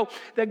hope to know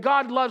that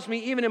God loves me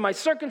even in my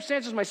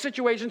circumstances, my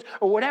situations,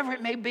 or whatever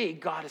it may be.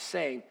 God is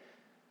saying,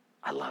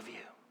 I love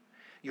you.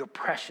 You're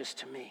precious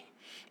to me.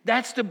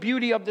 That's the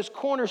beauty of this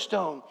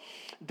cornerstone.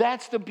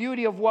 That's the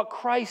beauty of what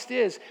Christ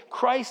is.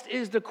 Christ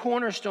is the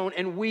cornerstone,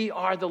 and we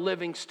are the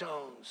living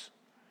stones.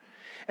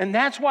 And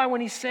that's why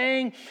when he's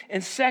saying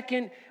in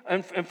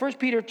 1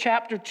 Peter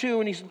chapter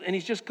 2, and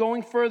he's just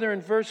going further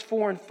in verse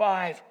 4 and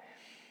 5,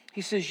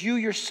 he says, you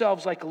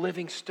yourselves like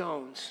living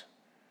stones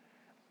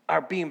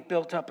are being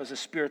built up as a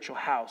spiritual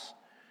house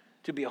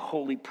to be a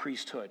holy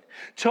priesthood,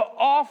 to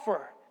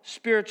offer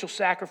spiritual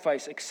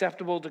sacrifice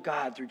acceptable to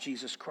God through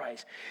Jesus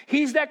Christ.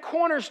 He's that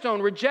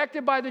cornerstone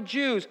rejected by the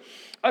Jews,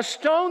 a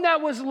stone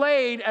that was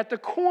laid at the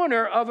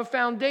corner of a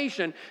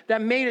foundation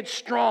that made it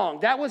strong.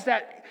 That was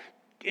that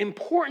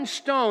important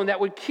stone that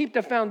would keep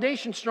the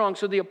foundation strong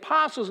so the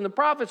apostles and the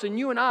prophets and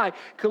you and I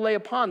could lay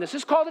upon this.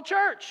 This is called the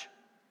church.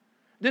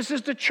 This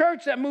is the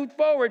church that moved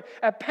forward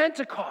at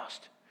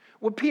Pentecost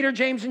with Peter,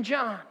 James, and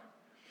John.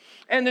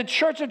 And the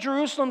church of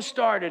Jerusalem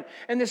started.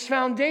 And this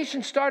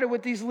foundation started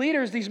with these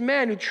leaders, these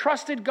men who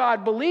trusted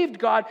God, believed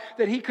God,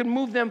 that he could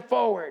move them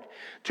forward.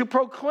 To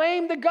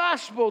proclaim the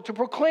gospel, to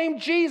proclaim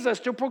Jesus,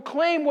 to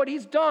proclaim what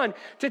he's done,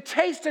 to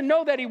taste and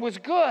know that he was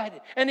good.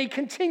 And he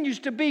continues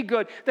to be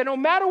good. That no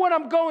matter what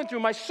I'm going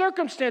through, my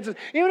circumstances,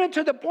 even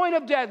to the point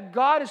of death,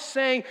 God is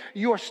saying,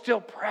 you are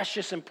still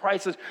precious and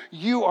priceless.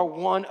 You are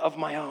one of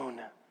my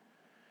own.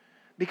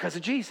 Because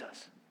of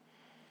Jesus.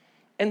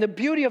 And the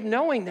beauty of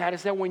knowing that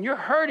is that when you're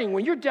hurting,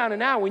 when you're down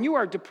and out, when you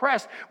are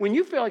depressed, when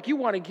you feel like you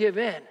want to give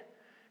in,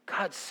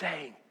 God's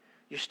saying,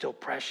 you're still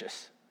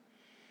precious.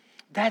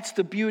 That's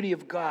the beauty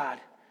of God.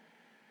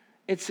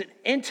 It's an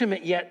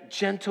intimate yet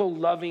gentle,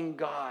 loving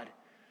God.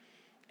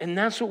 And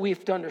that's what we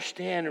have to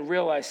understand and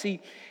realize. See,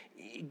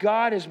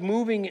 God is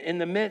moving in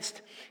the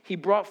midst. He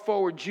brought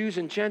forward Jews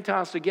and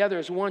Gentiles together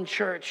as one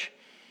church,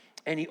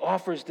 and he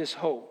offers this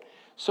hope.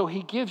 So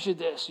he gives you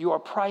this. You are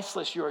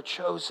priceless. You are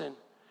chosen.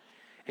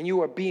 And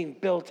you are being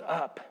built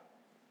up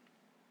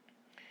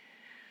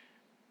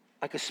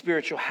like a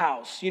spiritual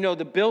house. You know,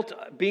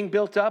 being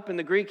built up in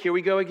the Greek, here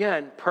we go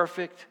again,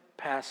 perfect,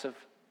 passive.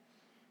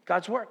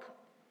 God's work.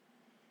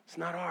 It's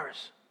not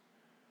ours.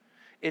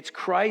 It's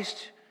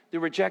Christ, the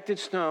rejected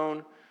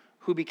stone,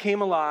 who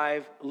became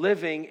alive,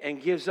 living,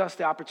 and gives us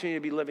the opportunity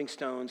to be living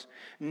stones,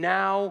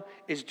 now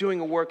is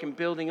doing a work in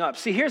building up.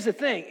 See, here's the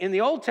thing. In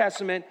the Old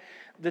Testament,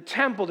 the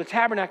temple, the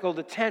tabernacle,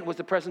 the tent was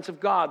the presence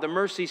of God, the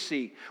mercy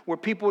seat, where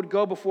people would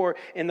go before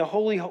in the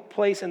holy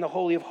place and the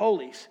Holy of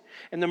Holies.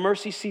 And the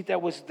mercy seat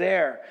that was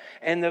there.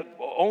 And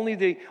only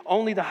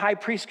the high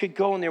priest could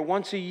go in there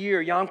once a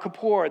year, Yom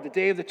Kippur, the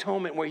Day of the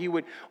Atonement, where he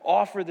would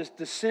offer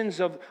the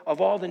sins of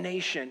all the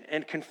nation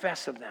and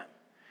confess of them.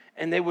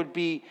 And they would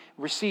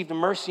receive the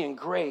mercy and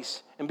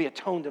grace and be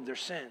atoned of their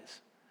sins.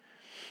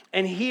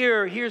 And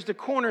here's the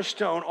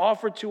cornerstone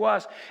offered to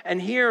us.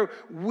 And here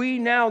we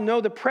now know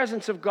the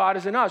presence of God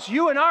is in us.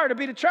 You and I are to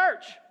be the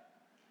church.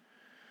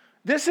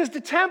 This is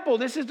the temple.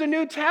 This is the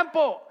new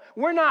temple.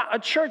 We're not a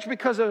church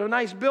because of a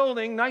nice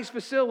building, nice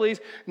facilities,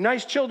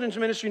 nice children's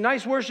ministry,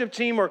 nice worship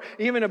team, or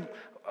even a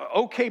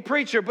okay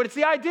preacher. But it's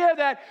the idea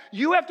that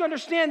you have to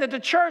understand that the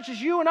church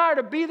is you and I are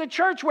to be the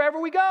church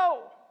wherever we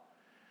go.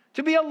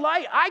 To be a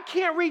light. I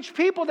can't reach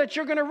people that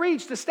you're going to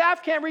reach. The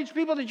staff can't reach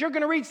people that you're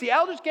going to reach. The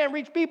elders can't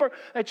reach people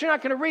that you're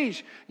not going to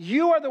reach.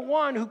 You are the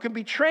one who can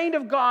be trained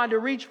of God to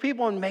reach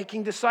people in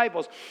making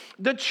disciples.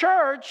 The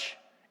church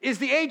is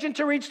the agent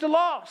to reach the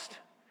lost.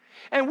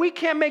 And we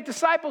can't make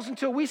disciples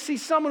until we see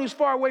someone who's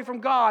far away from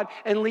God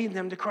and lead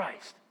them to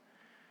Christ.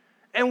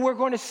 And we're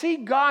going to see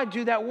God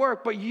do that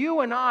work. But you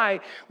and I,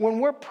 when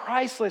we're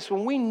priceless,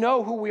 when we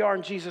know who we are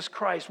in Jesus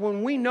Christ,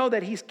 when we know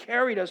that he's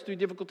carried us through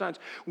difficult times,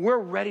 we're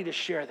ready to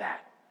share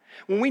that.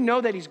 When we know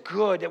that he's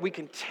good, that we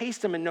can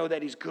taste him and know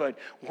that he's good,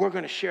 we're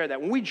going to share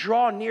that. When we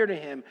draw near to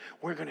him,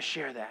 we're going to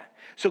share that.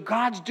 So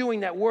God's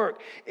doing that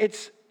work.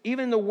 It's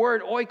even the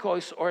word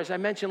oikos, or as I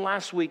mentioned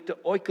last week, the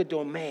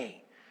oikodome,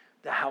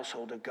 the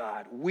household of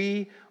God.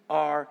 We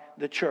are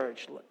the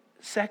church.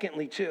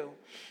 Thirdly,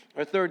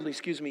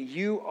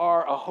 you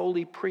are a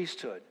holy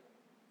priesthood,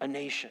 a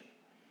nation.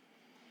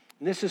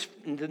 And this is,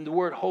 the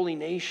word holy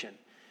nation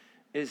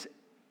is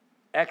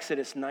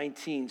Exodus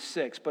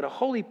 19:6. But a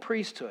holy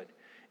priesthood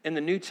in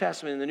the New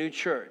Testament, in the new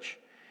church,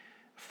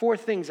 4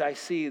 things I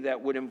see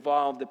that would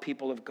involve the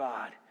people of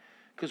God.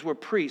 Because we're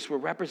priests, we're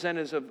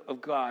representatives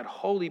of God,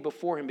 holy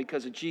before him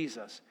because of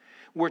Jesus.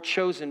 We're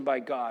chosen by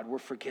God, we're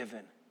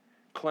forgiven,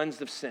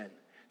 cleansed of sin.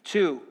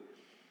 2,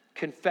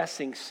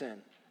 confessing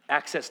sin,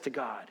 access to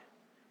God.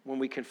 When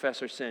we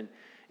confess our sin.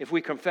 If we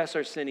confess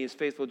our sin, he is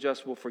faithful,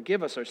 just, will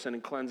forgive us our sin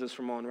and cleanse us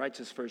from all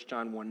unrighteousness, 1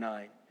 John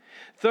 1:9.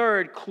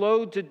 3rd,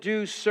 clothed to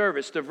do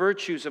service, the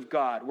virtues of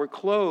God. We're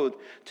clothed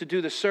to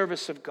do the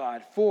service of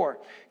God. 4,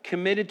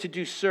 committed to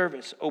do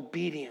service,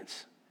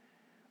 obedience.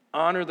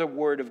 Honor the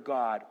word of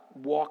God.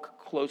 Walk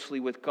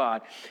closely with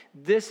God.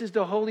 This is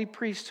the holy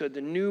priesthood,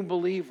 the new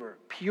believer,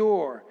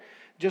 pure.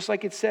 Just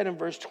like it said in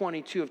verse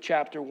 22 of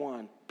chapter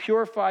 1.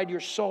 Purified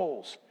your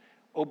souls,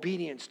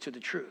 obedience to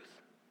the truth.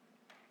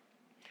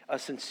 A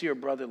sincere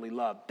brotherly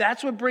love.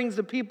 That's what brings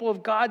the people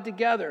of God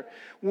together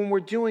when we're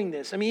doing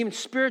this. I mean, even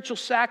spiritual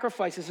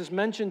sacrifices is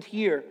mentioned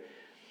here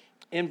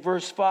in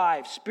verse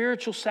 5.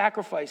 Spiritual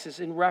sacrifices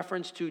in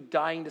reference to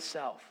dying to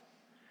self.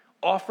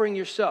 Offering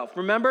yourself.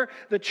 Remember,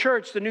 the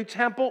church, the new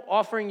temple,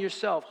 offering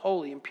yourself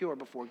holy and pure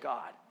before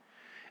God.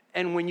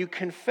 And when you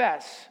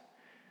confess,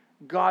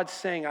 God's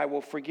saying, I will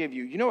forgive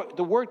you. You know,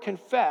 the word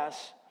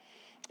confess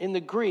in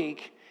the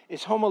Greek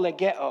is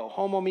homolegeo.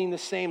 Homo mean the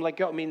same,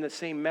 legeo mean the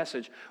same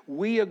message.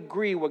 We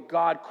agree what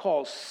God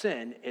calls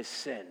sin is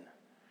sin.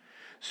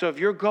 So if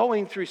you're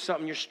going through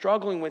something, you're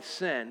struggling with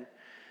sin,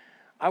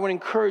 I would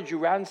encourage you,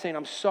 rather than saying,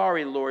 I'm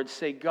sorry, Lord,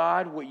 say,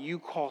 God, what you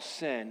call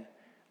sin,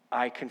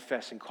 I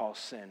confess and call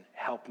sin.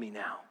 Help me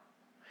now.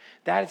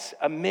 That's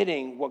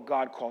admitting what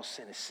God calls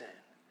sin is sin.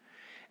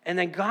 And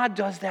then God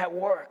does that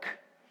work.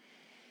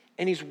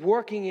 And he's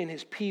working in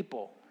his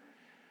people.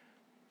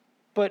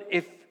 But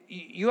if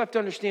you have to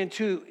understand,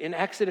 too, in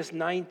Exodus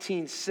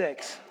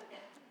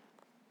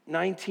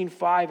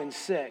 19:5 and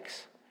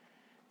 6,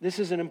 this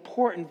is an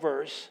important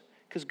verse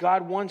because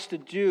God wants to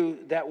do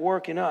that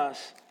work in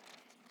us.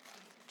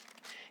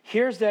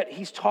 Here's that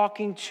he's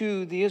talking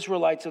to the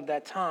Israelites of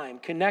that time,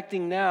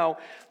 connecting now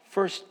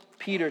 1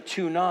 Peter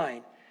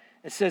 2:9.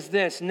 It says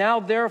this, now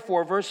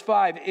therefore, verse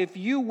 5, if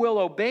you will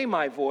obey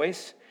my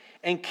voice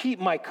and keep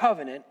my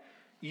covenant,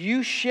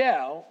 you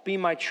shall be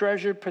my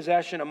treasured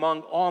possession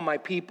among all my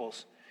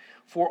peoples.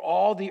 For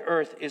all the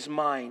earth is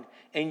mine,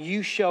 and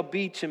you shall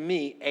be to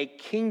me a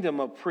kingdom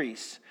of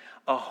priests,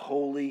 a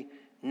holy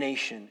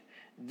nation.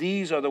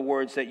 These are the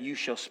words that you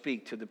shall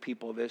speak to the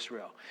people of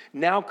Israel.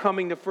 Now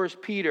coming to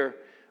 1 Peter,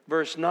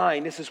 verse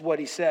 9, this is what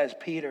he says,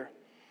 Peter.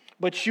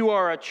 But you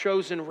are a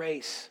chosen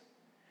race,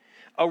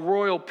 a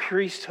royal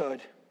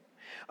priesthood,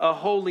 a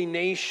holy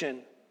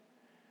nation,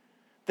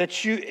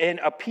 and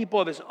a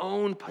people of his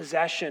own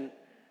possession,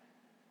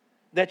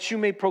 that you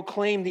may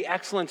proclaim the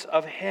excellence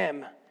of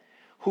him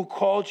who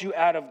called you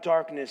out of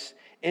darkness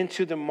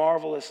into the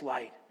marvelous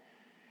light.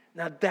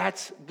 Now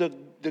that's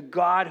the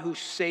God who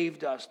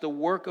saved us, the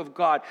work of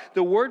God.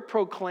 The word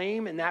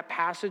proclaim in that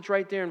passage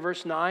right there in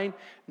verse 9,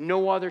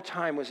 no other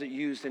time was it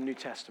used in the New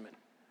Testament.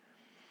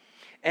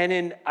 And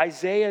in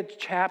Isaiah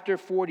chapter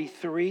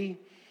 43,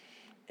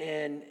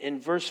 and in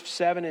verse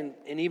 7,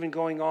 and even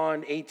going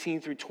on 18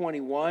 through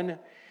 21,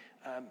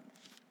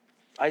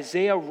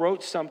 Isaiah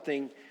wrote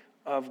something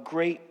of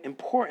great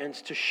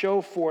importance to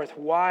show forth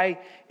why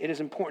it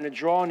is important to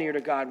draw near to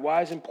God,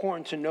 why it's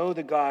important to know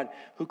the God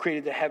who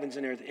created the heavens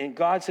and earth. And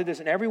God said this,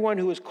 and everyone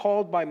who is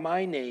called by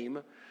my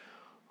name,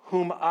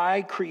 whom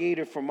I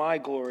created for my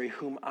glory,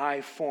 whom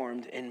I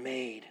formed and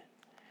made.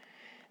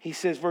 He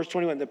says, verse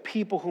 21, the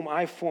people whom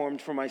I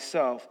formed for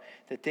myself,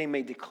 that they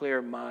may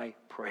declare my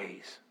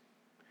praise.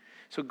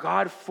 So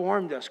God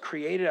formed us,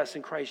 created us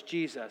in Christ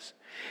Jesus.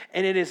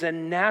 And it is a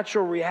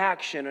natural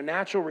reaction, a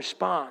natural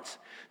response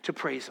to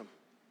praise him.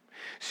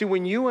 See,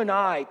 when you and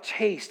I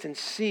taste and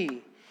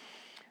see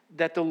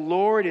that the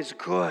Lord is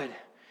good.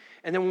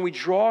 And then when we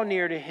draw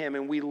near to him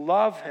and we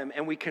love him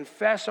and we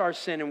confess our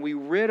sin and we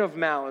rid of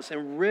malice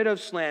and rid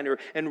of slander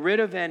and rid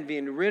of envy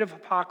and rid of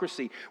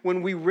hypocrisy,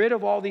 when we rid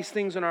of all these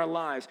things in our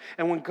lives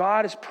and when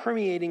God is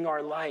permeating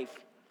our life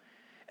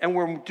and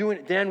we're doing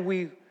it, then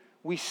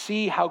we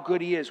see how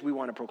good he is, we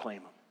want to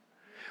proclaim him.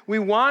 We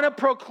want to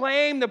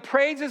proclaim the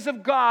praises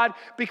of God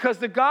because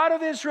the God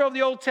of Israel of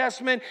the Old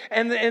Testament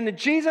and the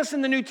Jesus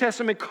in the New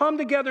Testament come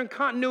together in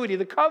continuity.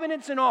 The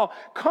covenants and all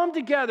come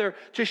together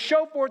to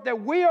show forth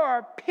that we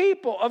are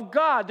people of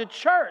God, the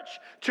church,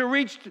 to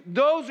reach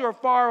those who are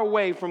far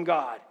away from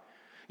God.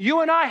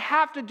 You and I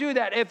have to do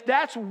that. If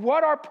that's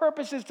what our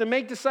purpose is, to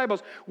make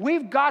disciples,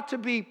 we've got to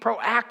be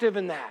proactive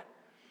in that.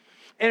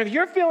 And if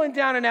you're feeling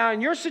down and out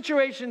and your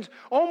situation's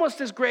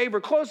almost as grave or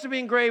close to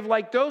being grave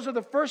like those of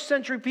the first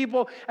century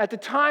people at the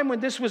time when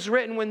this was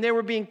written, when they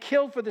were being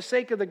killed for the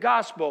sake of the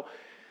gospel,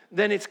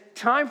 then it's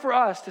time for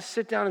us to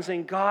sit down and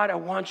say, God, I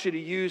want you to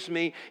use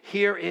me.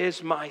 Here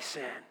is my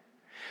sin.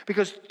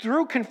 Because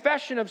through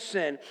confession of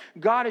sin,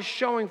 God is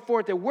showing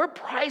forth that we're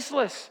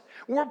priceless,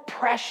 we're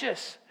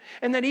precious.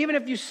 And that even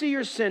if you see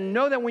your sin,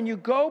 know that when you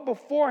go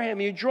before him,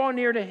 you draw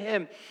near to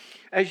him,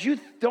 as you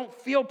don't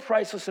feel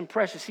priceless and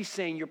precious, he's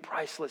saying, you're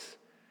priceless,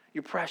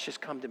 you're precious,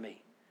 come to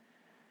me.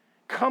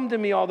 Come to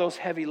me, all those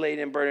heavy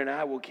laden and burdened, and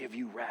I will give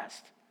you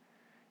rest.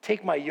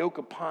 Take my yoke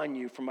upon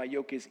you, for my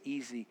yoke is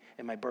easy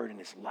and my burden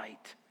is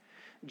light.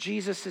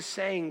 Jesus is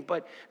saying,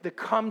 but the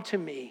come to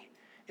me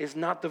is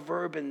not the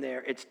verb in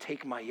there, it's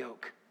take my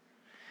yoke.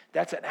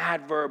 That's an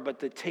adverb, but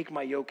the take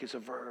my yoke is a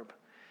verb.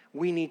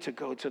 We need to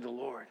go to the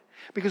Lord.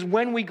 Because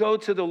when we go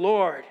to the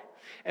Lord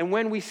and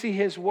when we see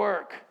his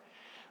work,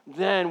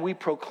 then we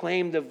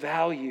proclaim the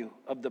value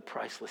of the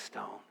priceless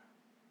stone.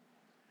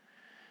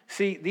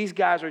 See, these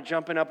guys are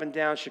jumping up and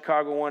down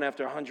Chicago 1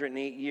 after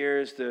 108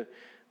 years. The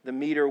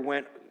meter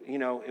went,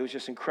 it was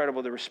just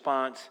incredible, the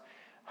response.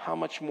 How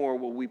much more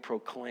will we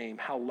proclaim?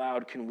 How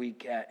loud can we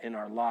get in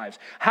our lives?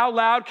 How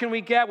loud can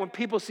we get when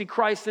people see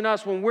Christ in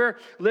us, when we're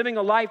living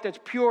a life that's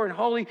pure and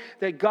holy,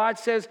 that God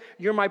says,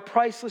 you're my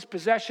priceless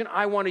possession,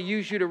 I want to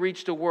use you to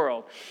reach the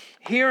world.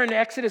 Here in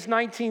Exodus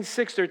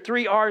 19:6, there are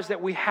 3 R's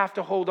that we have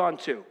to hold on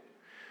to.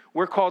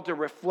 We're called to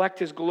reflect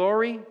his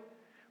glory,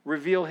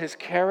 reveal his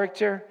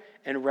character,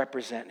 and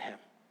represent him.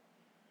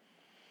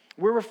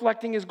 We're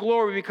reflecting his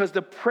glory because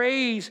the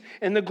praise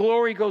and the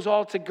glory goes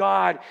all to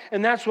God.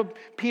 And that's what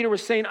Peter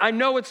was saying. I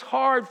know it's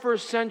hard for a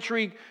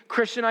century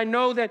Christian. I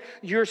know that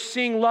you're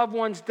seeing loved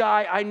ones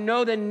die. I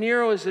know that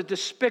Nero is a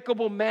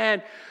despicable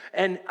man.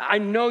 And I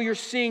know you're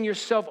seeing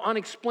yourself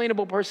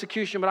unexplainable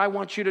persecution. But I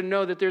want you to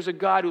know that there's a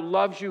God who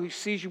loves you, who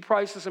sees you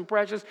priceless and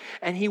precious,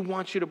 and he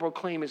wants you to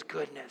proclaim his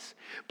goodness.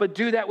 But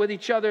do that with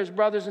each other as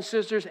brothers and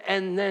sisters,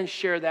 and then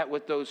share that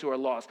with those who are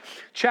lost.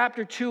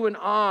 Chapter 2 and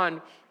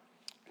on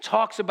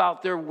talks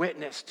about their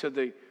witness to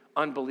the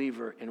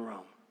unbeliever in Rome.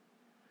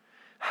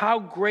 How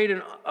great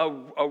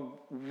a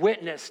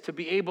witness to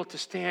be able to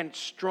stand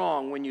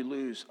strong when you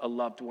lose a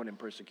loved one in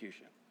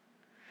persecution.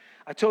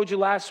 I told you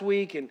last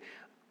week, and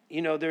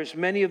there's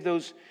many of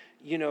those,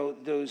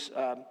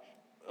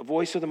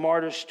 Voice of the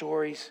Martyrs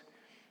stories,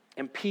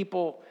 and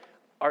people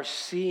are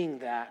seeing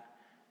that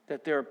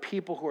there are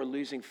people who are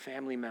losing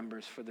family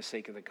members for the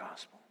sake of the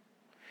gospel.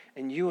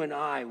 And you and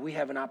I, we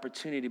have an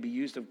opportunity to be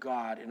used of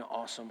God in an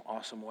awesome,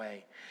 awesome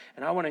way.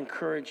 And I want to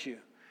encourage you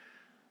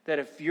that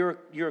if you're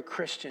a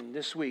Christian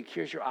this week,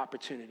 here's your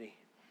opportunity.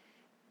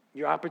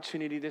 Your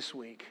opportunity this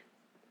week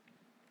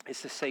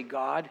is to say,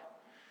 God,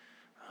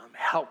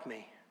 help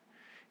me.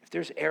 If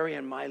there's area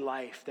in my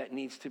life that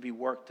needs to be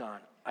worked on,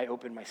 I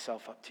open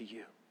myself up to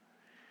you.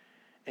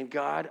 And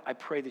God, I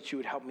pray that you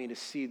would help me to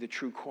see the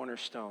true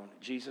cornerstone,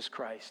 Jesus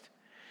Christ.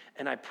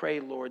 And I pray,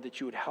 Lord,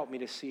 that you would help me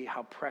to see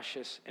how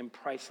precious and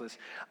priceless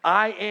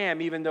I am,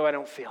 even though I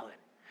don't feel it.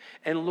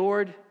 And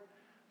Lord,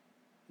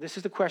 this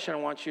is the question I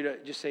want you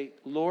to just say,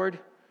 Lord,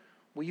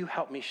 will you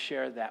help me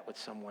share that with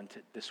someone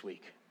this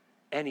week?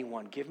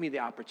 Anyone, give me the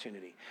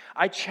opportunity.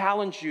 I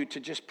challenge you to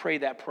just pray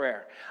that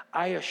prayer.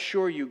 I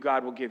assure you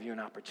God will give you an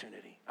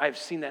opportunity. I've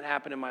seen that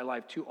happen in my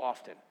life too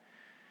often.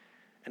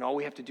 And all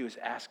we have to do is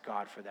ask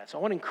God for that. So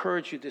I want to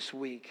encourage you this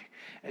week,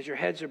 as your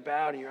heads are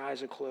bowed and your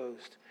eyes are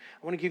closed,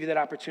 I want to give you that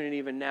opportunity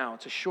even now.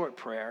 It's a short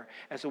prayer.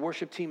 As the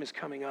worship team is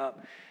coming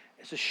up,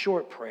 it's a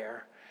short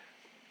prayer.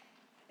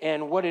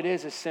 And what it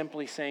is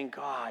simply saying,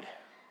 God,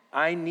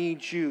 I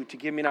need you to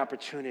give me an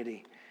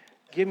opportunity.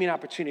 Give me an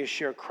opportunity to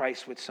share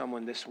Christ with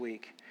someone this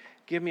week.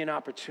 Give me an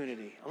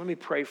opportunity. Let me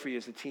pray for you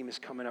as the team is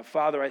coming up.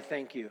 Father, I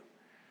thank you.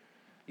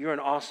 You're an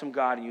awesome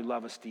God and you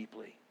love us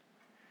deeply.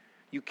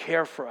 You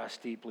care for us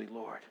deeply,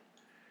 Lord.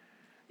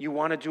 You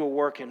want to do a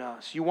work in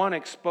us. You want to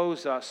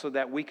expose us so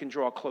that we can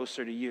draw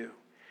closer to you.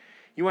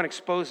 You want to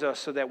expose us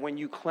so that when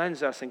you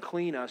cleanse us and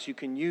clean us, you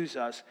can use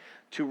us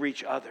to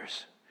reach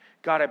others.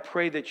 God, I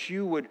pray that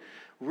you would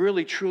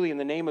really, truly, in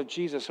the name of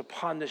Jesus,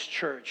 upon this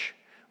church,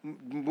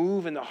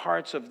 move in the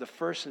hearts of the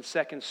first and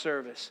second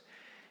service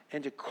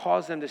and to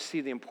cause them to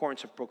see the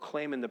importance of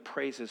proclaiming the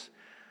praises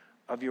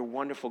of your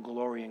wonderful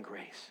glory and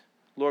grace.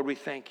 Lord, we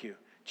thank you.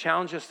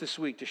 Challenge us this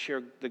week to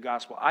share the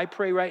gospel. I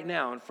pray right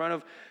now in front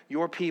of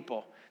your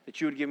people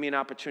that you would give me an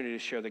opportunity to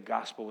share the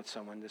gospel with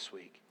someone this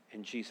week.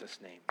 In Jesus'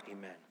 name,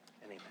 amen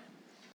and amen.